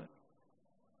fulfillment?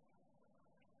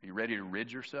 Are you ready to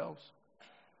rid yourselves?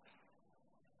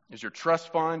 Is your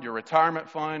trust fund, your retirement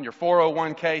fund, your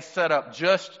 401k set up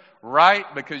just right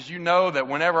because you know that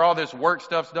whenever all this work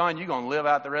stuff's done, you're going to live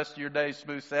out the rest of your days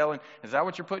smooth sailing? Is that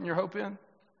what you're putting your hope in?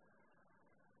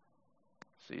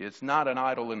 See, it's not an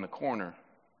idol in the corner,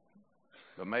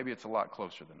 but maybe it's a lot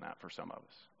closer than that for some of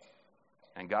us.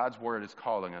 And God's Word is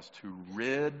calling us to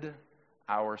rid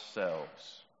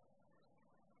ourselves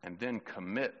and then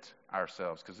commit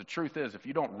ourselves. Because the truth is, if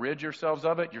you don't rid yourselves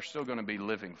of it, you're still going to be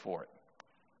living for it.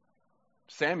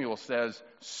 Samuel says,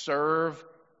 serve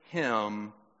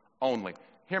Him only.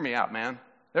 Hear me out, man.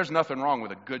 There's nothing wrong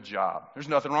with a good job. There's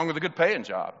nothing wrong with a good paying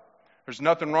job. There's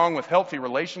nothing wrong with healthy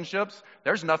relationships.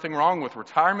 There's nothing wrong with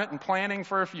retirement and planning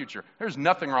for a future. There's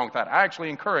nothing wrong with that. I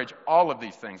actually encourage all of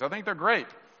these things. I think they're great.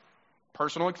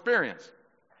 Personal experience.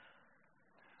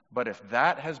 But if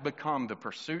that has become the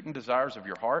pursuit and desires of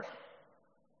your heart,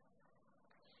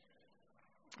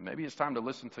 maybe it's time to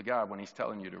listen to God when He's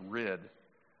telling you to rid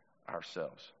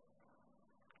ourselves.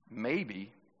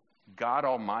 Maybe God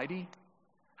Almighty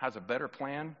has a better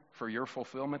plan for your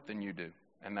fulfillment than you do,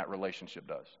 and that relationship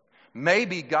does.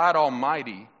 Maybe God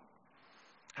Almighty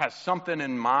has something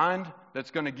in mind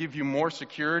that's going to give you more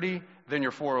security than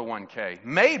your 401k.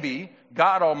 Maybe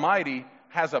God Almighty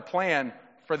has a plan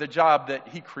for the job that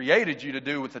He created you to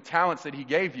do with the talents that He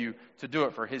gave you to do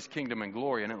it for His kingdom and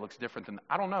glory, and it looks different than,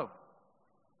 I don't know.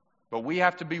 But we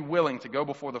have to be willing to go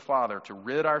before the Father to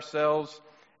rid ourselves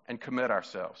and commit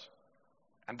ourselves.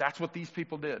 And that's what these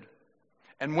people did.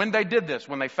 And when they did this,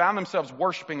 when they found themselves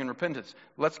worshiping in repentance,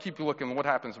 let's keep looking at what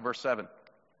happens in verse 7. It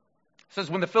says,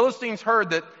 when the Philistines heard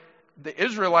that the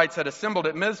Israelites had assembled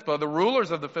at Mizpah, the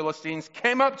rulers of the Philistines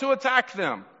came up to attack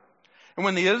them. And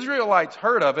when the Israelites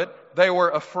heard of it, they were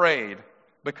afraid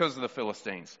because of the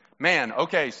Philistines. Man,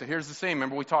 okay, so here's the scene.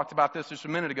 Remember we talked about this just a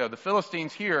minute ago. The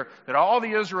Philistines hear that all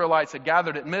the Israelites had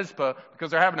gathered at Mizpah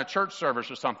because they're having a church service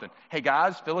or something. Hey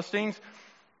guys, Philistines,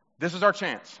 this is our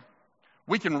chance.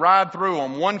 We can ride through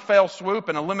on one fell swoop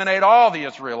and eliminate all the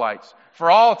Israelites for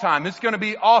all time. It's going to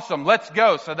be awesome. Let's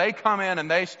go. So they come in and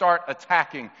they start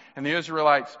attacking, and the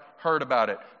Israelites heard about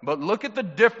it. But look at the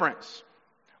difference.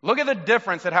 Look at the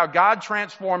difference at how God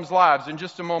transforms lives in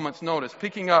just a moment's notice.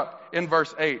 Picking up in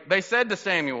verse 8. They said to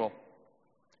Samuel,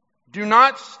 do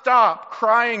not stop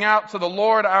crying out to the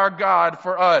Lord our God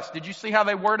for us. Did you see how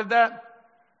they worded that?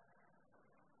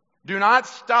 Do not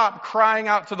stop crying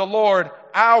out to the Lord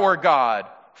our God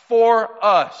for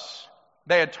us.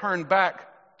 They had turned back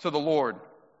to the Lord,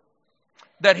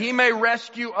 that He may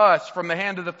rescue us from the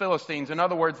hand of the Philistines. In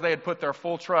other words, they had put their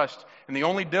full trust, and the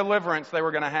only deliverance they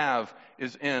were going to have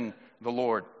is in the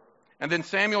Lord. And then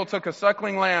Samuel took a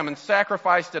suckling lamb and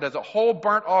sacrificed it as a whole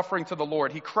burnt offering to the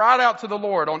Lord. He cried out to the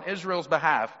Lord on Israel's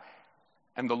behalf,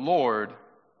 and the Lord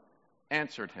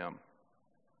answered him.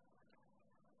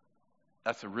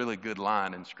 That's a really good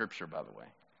line in Scripture, by the way.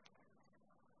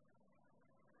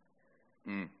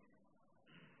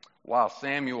 While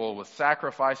Samuel was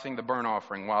sacrificing the burnt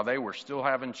offering, while they were still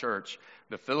having church,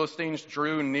 the Philistines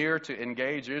drew near to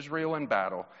engage Israel in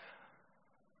battle.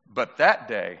 But that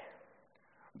day,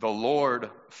 the Lord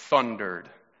thundered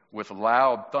with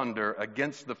loud thunder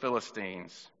against the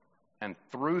Philistines and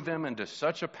threw them into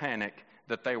such a panic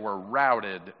that they were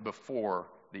routed before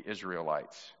the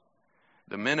Israelites.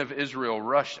 The men of Israel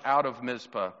rushed out of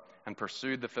Mizpah and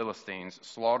pursued the Philistines,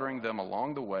 slaughtering them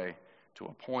along the way to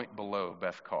a point below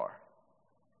Beth-kar.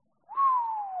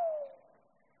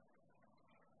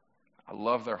 I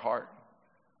love their heart.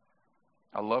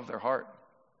 I love their heart.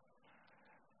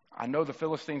 I know the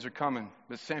Philistines are coming,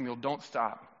 but Samuel, don't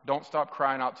stop. Don't stop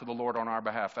crying out to the Lord on our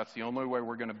behalf. That's the only way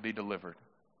we're going to be delivered.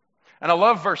 And I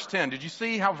love verse 10. Did you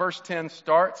see how verse 10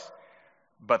 starts?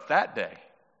 But that day.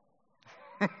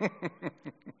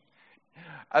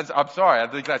 I'm sorry, I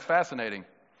think that's fascinating.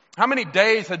 How many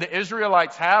days had the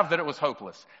Israelites have that it was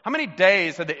hopeless? How many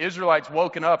days had the Israelites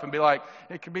woken up and be like,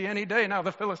 it could be any day now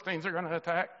the Philistines are going to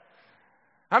attack?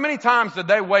 How many times did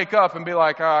they wake up and be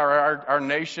like, our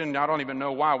nation, I don't even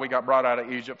know why we got brought out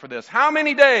of Egypt for this. How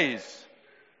many days?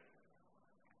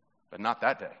 But not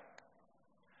that day.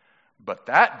 But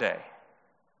that day,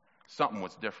 something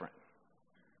was different.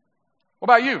 What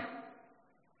about you?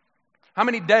 How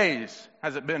many days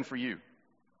has it been for you?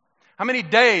 How many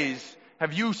days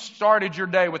have you started your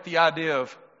day with the idea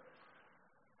of,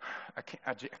 I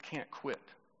can't quit.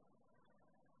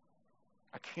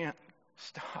 I can't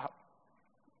stop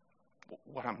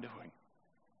what I'm doing?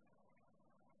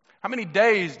 How many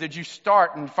days did you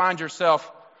start and find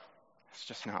yourself, it's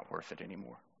just not worth it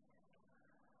anymore?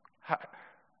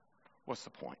 What's the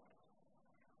point?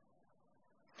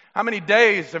 How many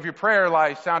days of your prayer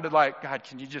life sounded like, God,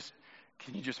 can you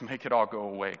just make it all go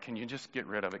away? Can you just get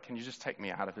rid of it? Can you just take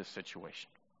me out of this situation?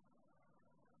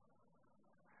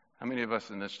 How many of us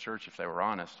in this church, if they were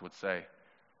honest, would say,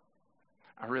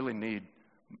 I really need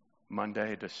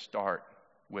Monday to start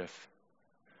with,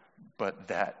 but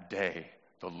that day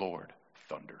the Lord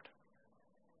thundered.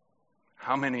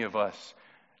 How many of us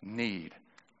need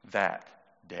that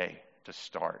day to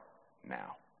start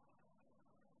now?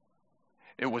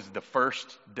 It was the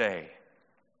first day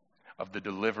of the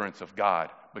deliverance of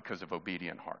God because of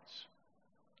obedient hearts.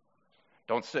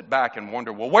 Don't sit back and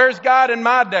wonder, well, where's God in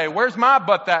my day? Where's my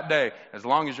but that day? As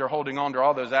long as you're holding on to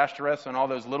all those Ashtoreths and all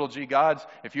those little g gods,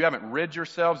 if you haven't rid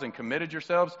yourselves and committed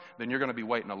yourselves, then you're going to be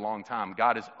waiting a long time.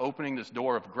 God is opening this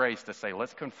door of grace to say,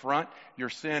 let's confront your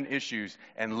sin issues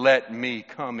and let me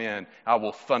come in. I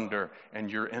will thunder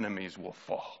and your enemies will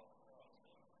fall.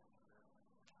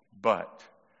 But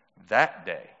that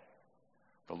day,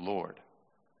 the Lord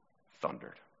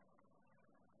thundered.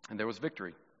 And there was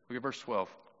victory. Look at verse 12.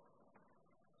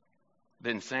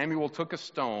 Then Samuel took a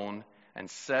stone and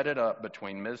set it up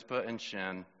between Mizpah and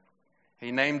Shen.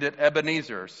 He named it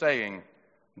Ebenezer, saying,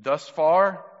 thus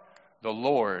far the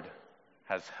Lord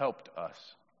has helped us.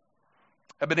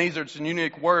 Ebenezer, it's a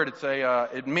unique word.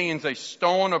 It means a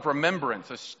stone of remembrance,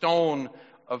 a stone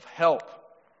of help.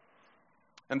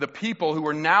 And the people who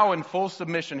were now in full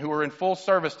submission, who were in full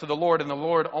service to the Lord, and the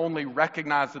Lord only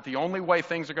recognized that the only way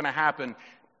things are going to happen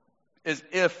is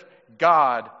if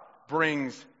God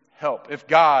brings help, if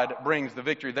God brings the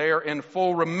victory. They are in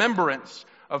full remembrance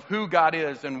of who God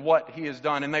is and what He has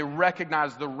done, and they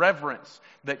recognize the reverence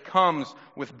that comes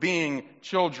with being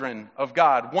children of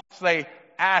God. Once they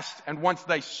asked and once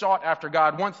they sought after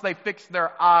God, once they fixed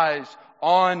their eyes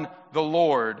on the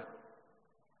Lord,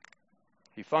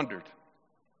 He thundered.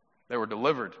 They were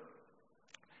delivered.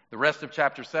 The rest of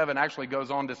chapter 7 actually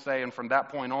goes on to say, and from that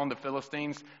point on, the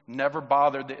Philistines never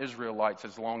bothered the Israelites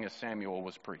as long as Samuel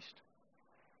was priest.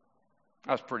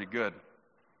 That's pretty good.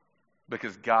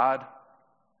 Because God,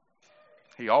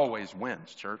 He always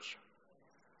wins, church.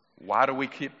 Why do we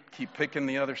keep picking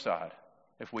the other side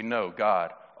if we know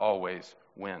God always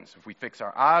wins? If we fix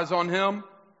our eyes on Him,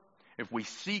 if we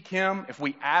seek Him, if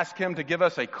we ask Him to give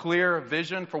us a clear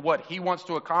vision for what He wants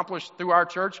to accomplish through our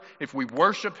church, if we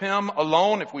worship Him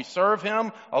alone, if we serve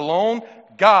Him alone,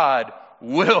 God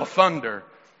will thunder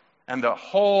and the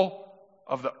whole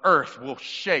of the earth will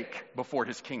shake before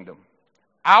His kingdom.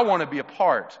 I want to be a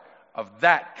part of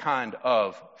that kind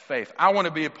of faith. I want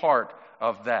to be a part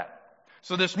of that.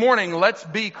 So this morning, let's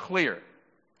be clear.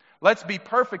 Let's be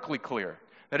perfectly clear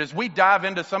that as we dive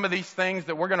into some of these things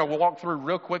that we're going to walk through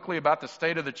real quickly about the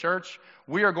state of the church,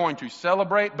 we are going to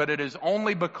celebrate, but it is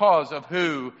only because of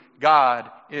who God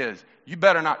is. You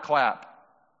better not clap.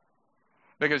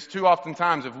 Because too often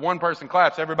times, if one person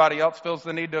claps, everybody else feels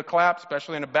the need to clap,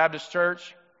 especially in a Baptist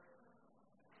church.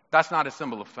 That's not a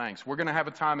symbol of thanks. We're going to have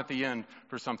a time at the end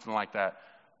for something like that.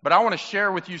 But I want to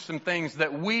share with you some things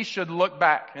that we should look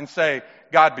back and say,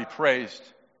 God be praised.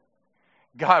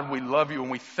 God, we love you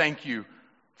and we thank you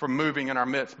for moving in our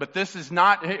midst. But this is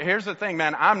not, here's the thing,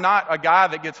 man. I'm not a guy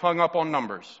that gets hung up on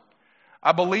numbers.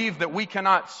 I believe that we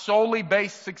cannot solely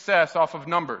base success off of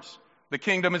numbers. The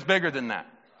kingdom is bigger than that.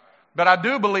 But I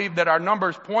do believe that our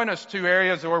numbers point us to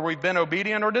areas where we've been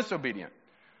obedient or disobedient.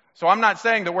 So I'm not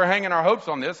saying that we're hanging our hopes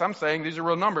on this. I'm saying these are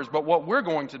real numbers. But what we're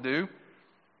going to do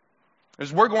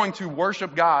is we're going to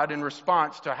worship God in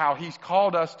response to how He's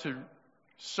called us to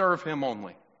serve Him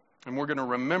only. And we're going to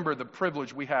remember the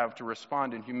privilege we have to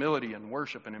respond in humility and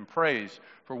worship and in praise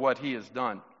for what He has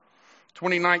done.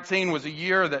 2019 was a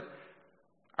year that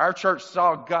our church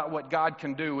saw what God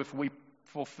can do if we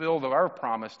fulfill our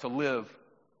promise to live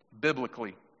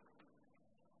biblically.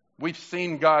 We've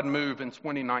seen God move in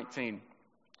 2019.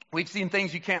 We've seen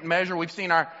things you can't measure. We've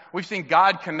seen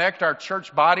God connect our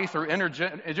church body through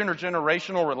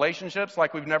intergenerational relationships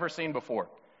like we've never seen before.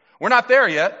 We're not there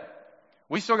yet.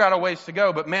 We still got a ways to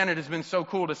go, but man, it has been so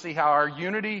cool to see how our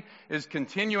unity is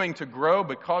continuing to grow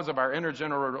because of our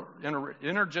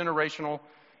intergenerational,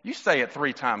 you say it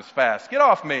 3 times fast, get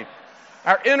off me.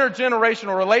 Our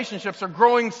intergenerational relationships are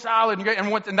growing solid,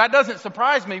 and that doesn't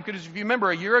surprise me because if you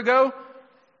remember a year ago,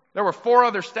 there were 4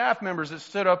 other staff members that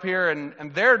stood up here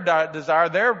and their desire,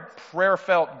 their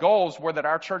prayer-felt goals were that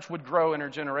our church would grow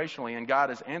intergenerationally, and God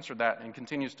has answered that and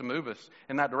continues to move us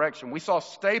in that direction. We saw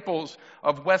staples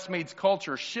of Westmead's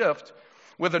culture shift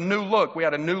with a new look. We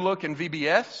had a new look in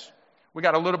VBS. We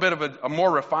got a little bit of a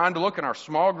more refined look in our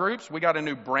small groups. We got a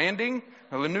new branding,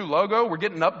 a new logo. We're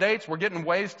getting updates. We're getting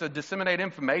ways to disseminate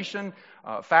information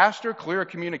faster, clearer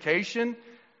communication.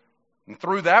 And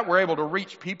through that, we're able to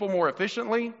reach people more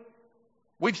efficiently.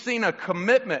 We've seen a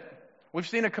commitment. We've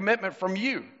seen a commitment from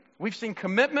you. We've seen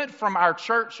commitment from our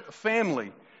church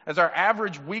family as our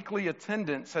average weekly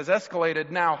attendance has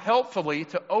escalated now helpfully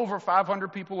to over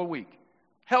 500 people a week.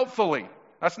 Helpfully.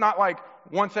 That's not like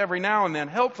once every now and then.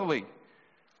 Helpfully.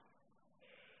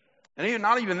 And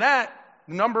not even that,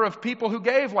 the number of people who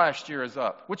gave last year is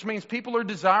up, which means people are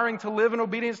desiring to live in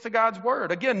obedience to God's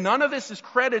word. Again, none of this is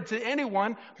credit to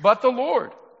anyone but the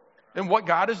Lord and what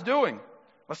God is doing.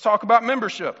 Let's talk about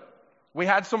membership. We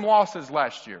had some losses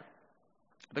last year.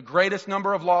 The greatest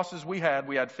number of losses we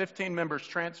had 15 members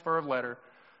transfer of letter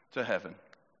to heaven.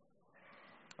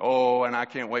 Oh, and I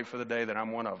can't wait for the day that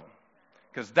I'm one of them.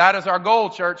 Because that is our goal,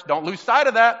 church. Don't lose sight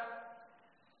of that.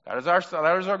 That is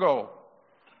our goal.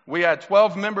 We had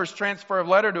 12 members transfer of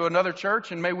letter to another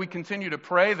church, and may we continue to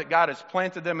pray that God has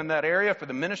planted them in that area for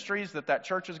the ministries that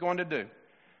church is going to do.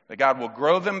 That God will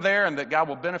grow them there and that God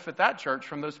will benefit that church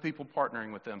from those people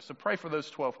partnering with them. So pray for those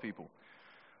 12 people.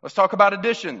 Let's talk about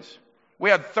additions. We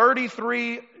had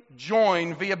 33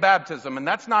 join via baptism, and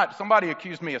that's not, somebody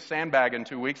accused me of sandbagging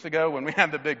 2 weeks ago when we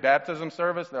had the big baptism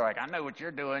service. They're like, I know what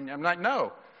you're doing. I'm like,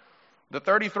 no. The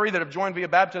 33 that have joined via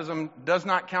baptism does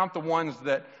not count the ones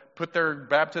that put their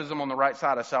baptism on the right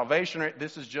side of salvation.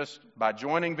 This is just by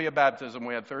joining via baptism.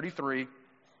 We had 33.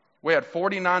 We had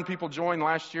 49 people join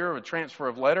last year with transfer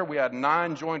of letter. We had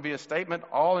 9 join via statement.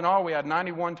 All in all, we had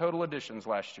 91 total additions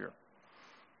last year.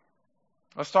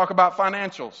 Let's talk about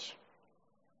financials.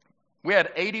 We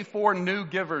had 84 new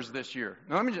givers this year.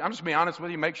 Now, I'm just be honest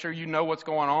with you, make sure you know what's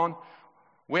going on.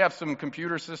 We have some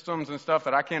computer systems and stuff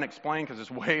that I can't explain because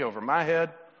it's way over my head.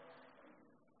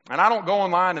 And I don't go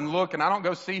online and look, and I don't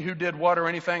go see who did what or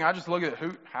anything. I just look at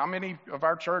how many of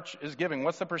our church is giving.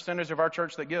 What's the percentage of our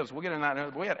church that gives? We'll get in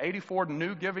that. We had 84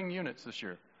 new giving units this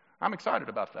year. I'm excited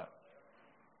about that.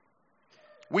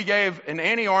 We gave, in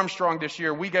Annie Armstrong this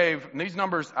year, we gave, and these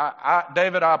numbers,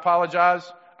 David, I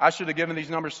apologize. I should have given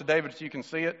these numbers to David so you can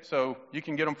see it. So you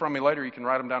can get them from me later. You can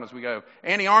write them down as we go.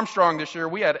 Annie Armstrong this year,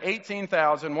 we had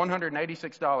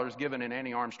 $18,186 given in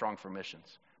Annie Armstrong for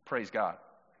missions. Praise God.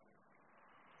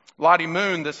 Lottie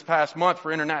Moon this past month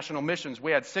for international missions,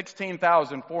 we had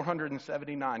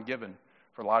 $16,479 given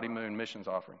for Lottie Moon missions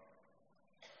offering.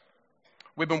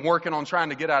 We've been working on trying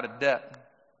to get out of debt.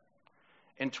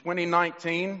 In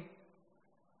 2019,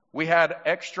 we had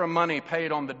extra money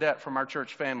paid on the debt from our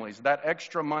church families. That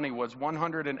extra money was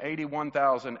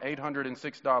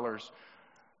 $181,806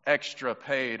 extra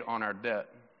paid on our debt.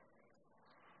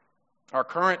 Our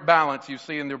current balance, you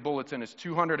see in their bulletin, is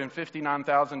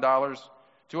 $259,000.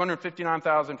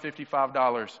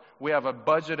 $259,055. We have a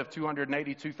budget of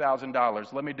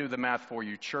 $282,000. Let me do the math for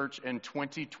you. Church, in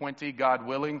 2020, God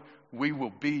willing, we will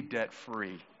be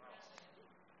debt-free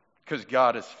because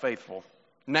God is faithful.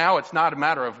 Now it's not a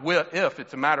matter of if,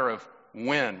 it's a matter of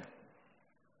when.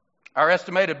 Our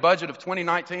estimated budget of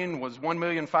 2019 was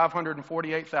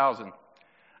 $1,548,000.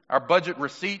 Our budget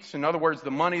receipts, in other words,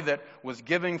 the money that was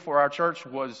giving for our church,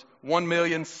 was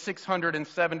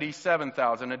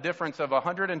 $1,677,000, a difference of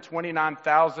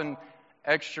 $129,000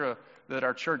 extra that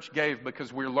our church gave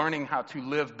because we're learning how to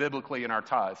live biblically in our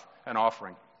tithe and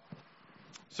offering.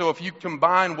 So if you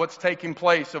combine what's taking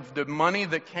place of the money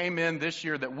that came in this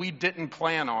year that we didn't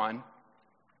plan on,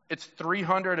 it's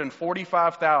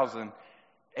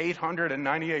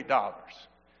 $345,898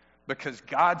 because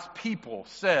God's people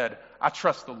said, I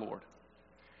trust the Lord.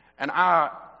 And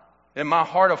in my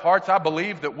heart of hearts, I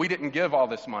believe that we didn't give all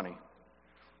this money,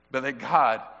 but that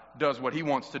God does what He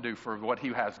wants to do for what He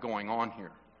has going on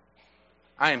here.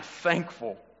 I am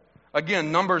thankful.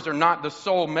 Again, numbers are not the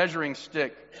sole measuring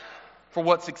stick for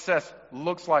what success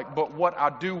looks like, but what I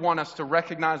do want us to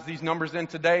recognize these numbers in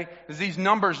today is these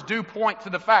numbers do point to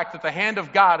the fact that the hand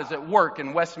of God is at work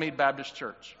in Westmead Baptist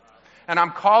Church. And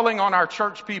I'm calling on our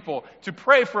church people to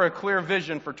pray for a clear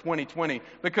vision for 2020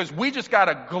 because we just got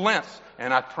a glimpse,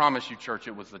 and I promise you, church,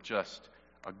 it was just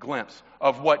a glimpse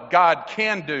of what God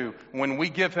can do when we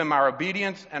give Him our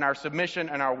obedience and our submission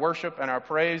and our worship and our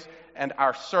praise and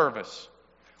our service.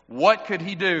 What could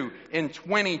He do in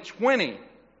 2020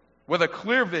 with a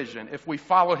clear vision if we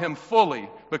follow Him fully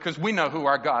because we know who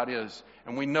our God is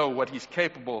and we know what He's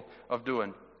capable of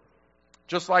doing?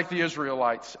 Just like the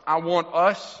Israelites, I want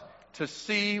us to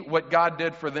see what God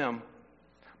did for them.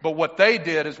 But what they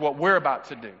did is what we're about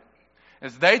to do.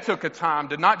 As they took a time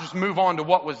to not just move on to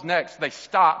what was next, they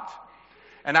stopped.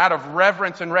 And out of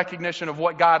reverence and recognition of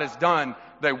what God has done,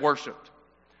 they worshiped.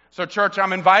 So church,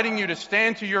 I'm inviting you to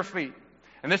stand to your feet.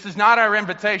 And this is not our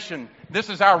invitation. This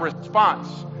is our response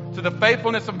to the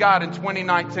faithfulness of God in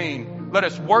 2019. Let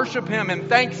us worship Him in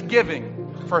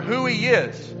thanksgiving for who He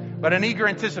is, but in eager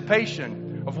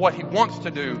anticipation of what He wants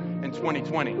to do in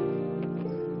 2020.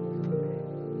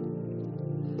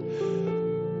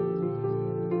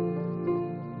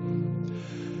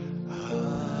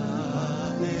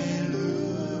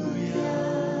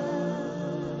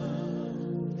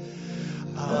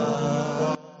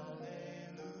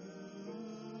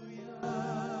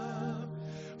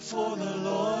 For the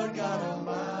Lord God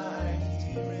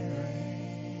Almighty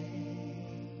reigns.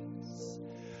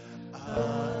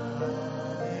 Alleluia.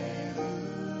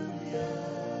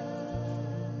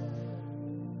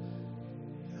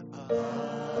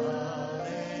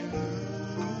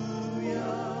 Alleluia.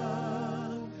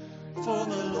 For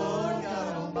the Lord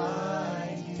God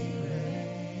Almighty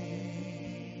reigns.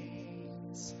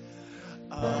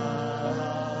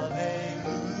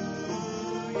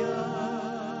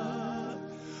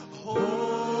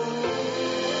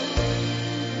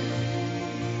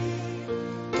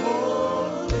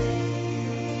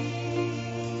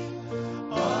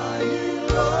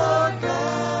 Lord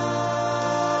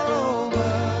God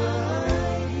Almighty.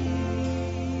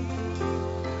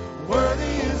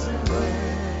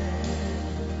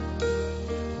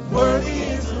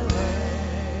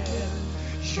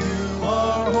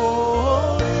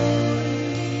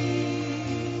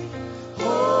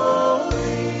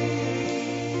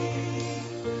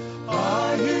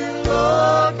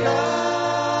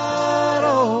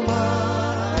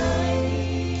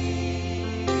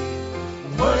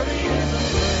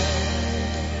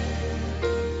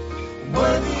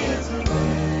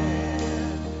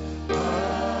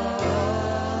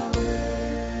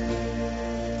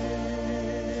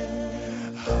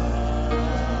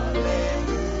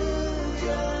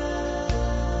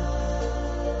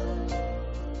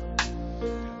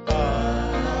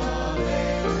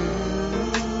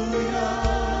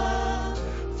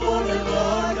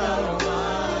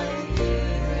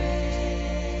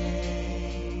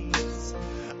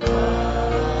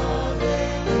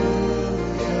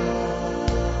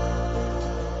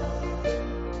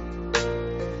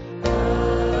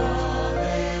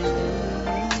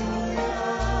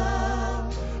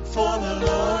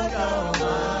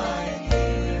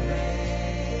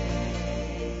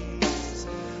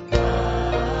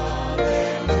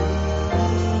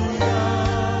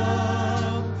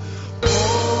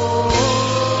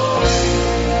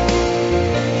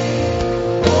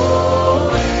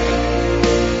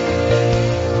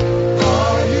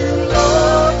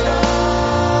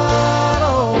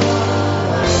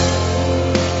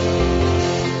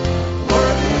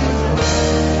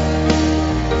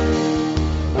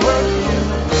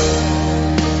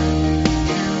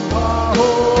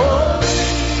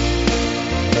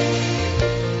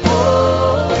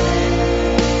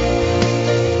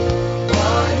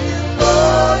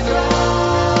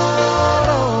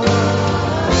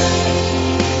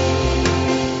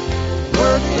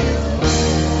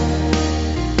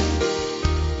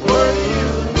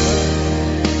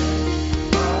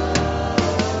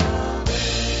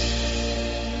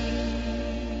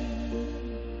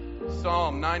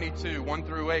 92, 1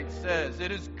 through 8 says, "It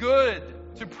is good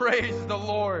to praise the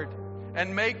Lord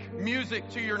and make music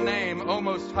to your name, O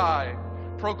Most High,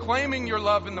 proclaiming your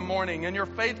love in the morning and your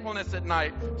faithfulness at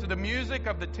night to the music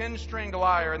of the 10-stringed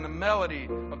lyre and the melody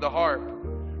of the harp.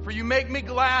 For you make me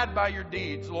glad by your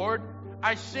deeds, Lord.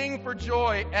 I sing for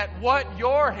joy at what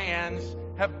your hands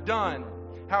have done.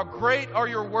 How great are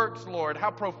your works, Lord.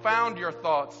 How profound your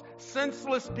thoughts.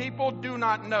 Senseless people do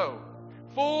not know.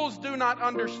 Fools do not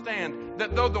understand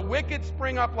that though the wicked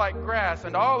spring up like grass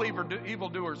and all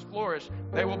evildoers flourish,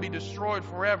 they will be destroyed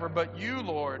forever. But you,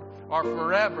 Lord, are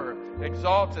forever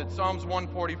exalted." Psalms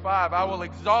 145, "I will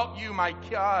exalt you, my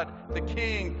God, the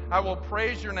King. I will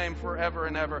praise your name forever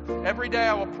and ever. Every day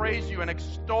I will praise you and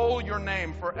extol your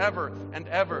name forever and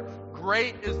ever.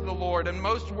 Great is the Lord and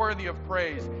most worthy of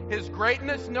praise. His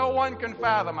greatness no one can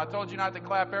fathom." I told you not to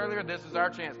clap earlier. This is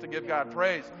our chance to give God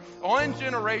praise. "One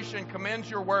generation commends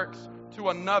your works to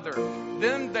another.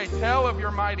 Then they tell of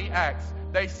your mighty acts.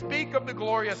 They speak of the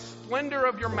glorious splendor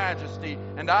of your majesty,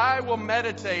 and I will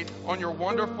meditate on your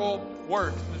wonderful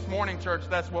works." This morning, church,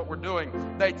 that's what we're doing.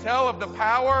 They tell of the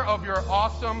power of your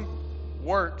awesome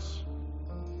works,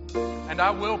 and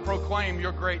I will proclaim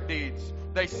your great deeds.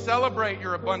 They celebrate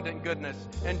your abundant goodness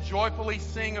and joyfully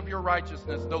sing of your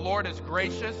righteousness. The Lord is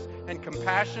gracious and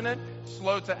compassionate,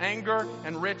 slow to anger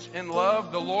and rich in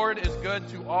love. The Lord is good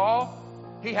to all.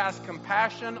 He has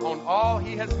compassion on all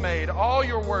he has made. All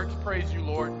your works praise you,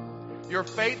 Lord. Your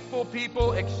faithful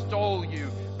people extol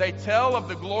you. They tell of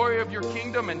the glory of your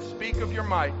kingdom and speak of your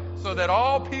might, so that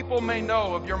all people may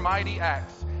know of your mighty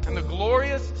acts and the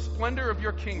glorious splendor of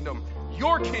your kingdom.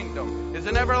 Your kingdom is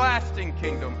an everlasting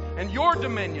kingdom, and your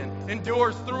dominion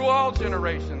endures through all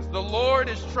generations. The Lord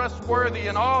is trustworthy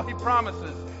in all he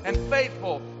promises and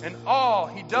faithful in all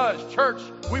he does. Church,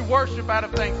 we worship out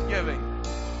of thanksgiving.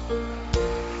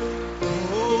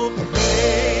 Oh,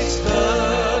 praise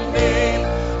the name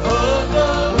of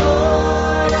the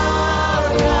Lord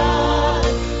our God.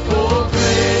 Oh,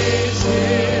 praise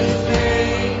his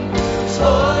name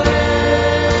forevermore.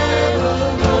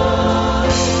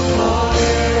 For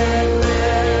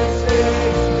endless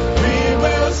days we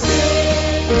will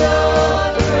sing your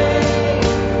praise,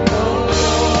 O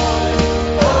Lord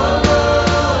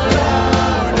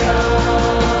our God.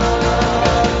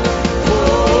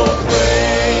 Oh,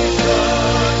 praise the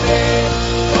name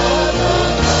of the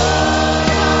Lord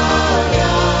our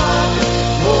God.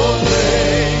 Oh,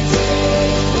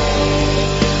 praise his name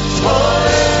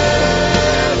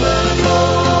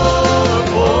forevermore.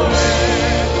 For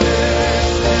endless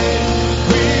days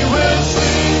we will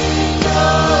sing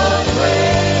your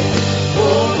praise, O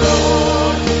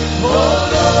Lord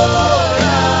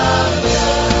our God.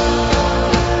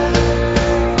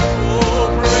 Oh,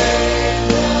 praise the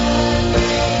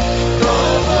name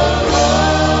of the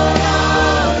Lord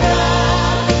our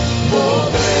God. Oh,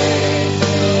 praise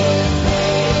his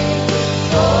name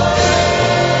forevermore.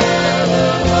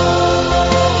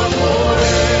 For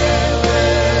endless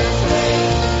days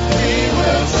we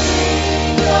will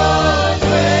sing your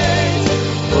praise,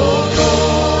 O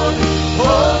Lord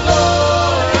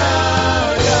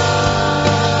our God.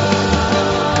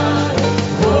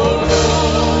 O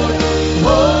Lord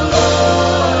our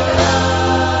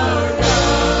God.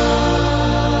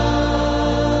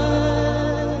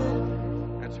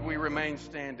 As we remain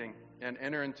standing and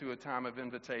enter into a time of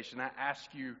invitation, I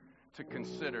ask you to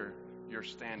consider your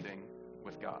standing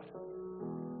with God.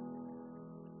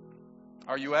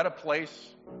 Are you at a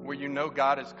place where you know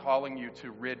God is calling you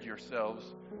to rid yourselves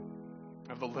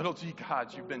of the little g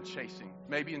gods you've been chasing?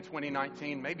 Maybe in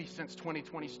 2019, maybe since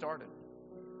 2020 started.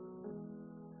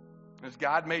 Has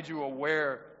God made you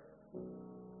aware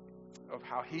of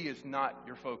how he is not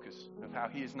your focus, of how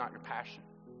he is not your passion?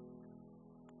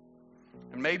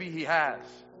 And maybe he has.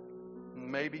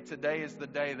 Maybe today is the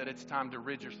day that it's time to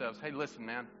rid yourselves. Hey, listen,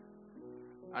 man.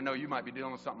 I know you might be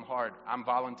dealing with something hard. I'm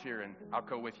volunteering. I'll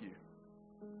go with you.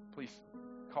 Please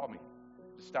call me.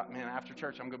 Just stop, man. After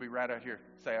church, I'm going to be right out here.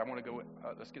 Say, I want to go.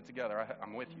 Let's get together.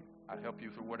 I'm with you. I'll help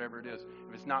you for whatever it is.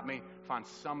 If it's not me, find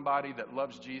somebody that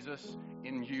loves Jesus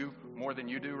in you more than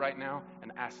you do right now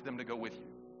and ask them to go with you.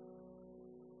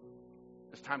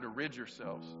 It's time to rid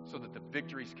yourselves so that the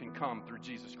victories can come through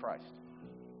Jesus Christ.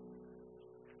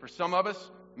 For some of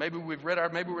us, maybe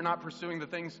maybe we're not pursuing the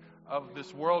things of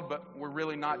this world, but we're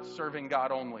really not serving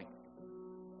God only.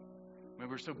 Maybe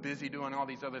we're so busy doing all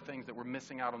these other things that we're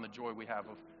missing out on the joy we have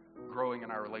of growing in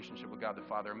our relationship with God the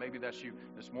Father. And maybe that's you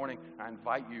this morning. I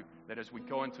invite you that as we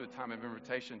go into a time of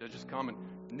invitation to just come and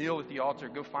kneel at the altar,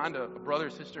 go find a brother or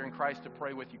sister in Christ to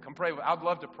pray with you. Come pray. I'd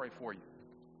love to pray for you.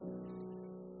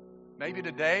 Maybe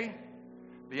today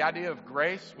The idea of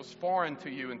grace was foreign to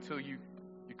you until you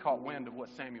caught wind of what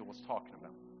Samuel was talking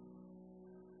about.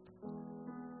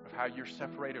 Of how you're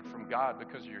separated from God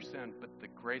because of your sin, but the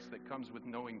grace that comes with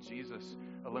knowing Jesus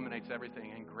eliminates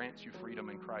everything and grants you freedom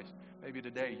in Christ. Maybe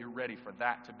today you're ready for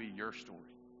that to be your story.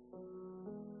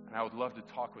 And I would love to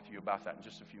talk with you about that in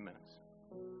just a few minutes.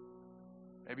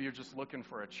 Maybe you're just looking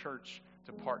for a church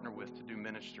to partner with to do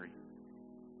ministry.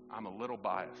 I'm a little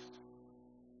biased,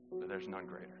 but there's none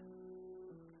greater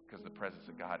because the presence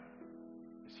of God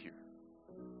is here.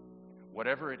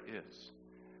 Whatever it is,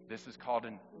 this is called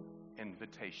an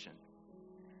invitation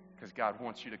because God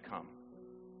wants you to come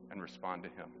and respond to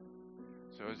Him.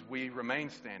 So as we remain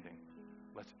standing,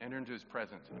 let's enter into His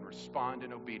presence and respond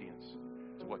in obedience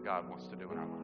to what God wants to do in our lives.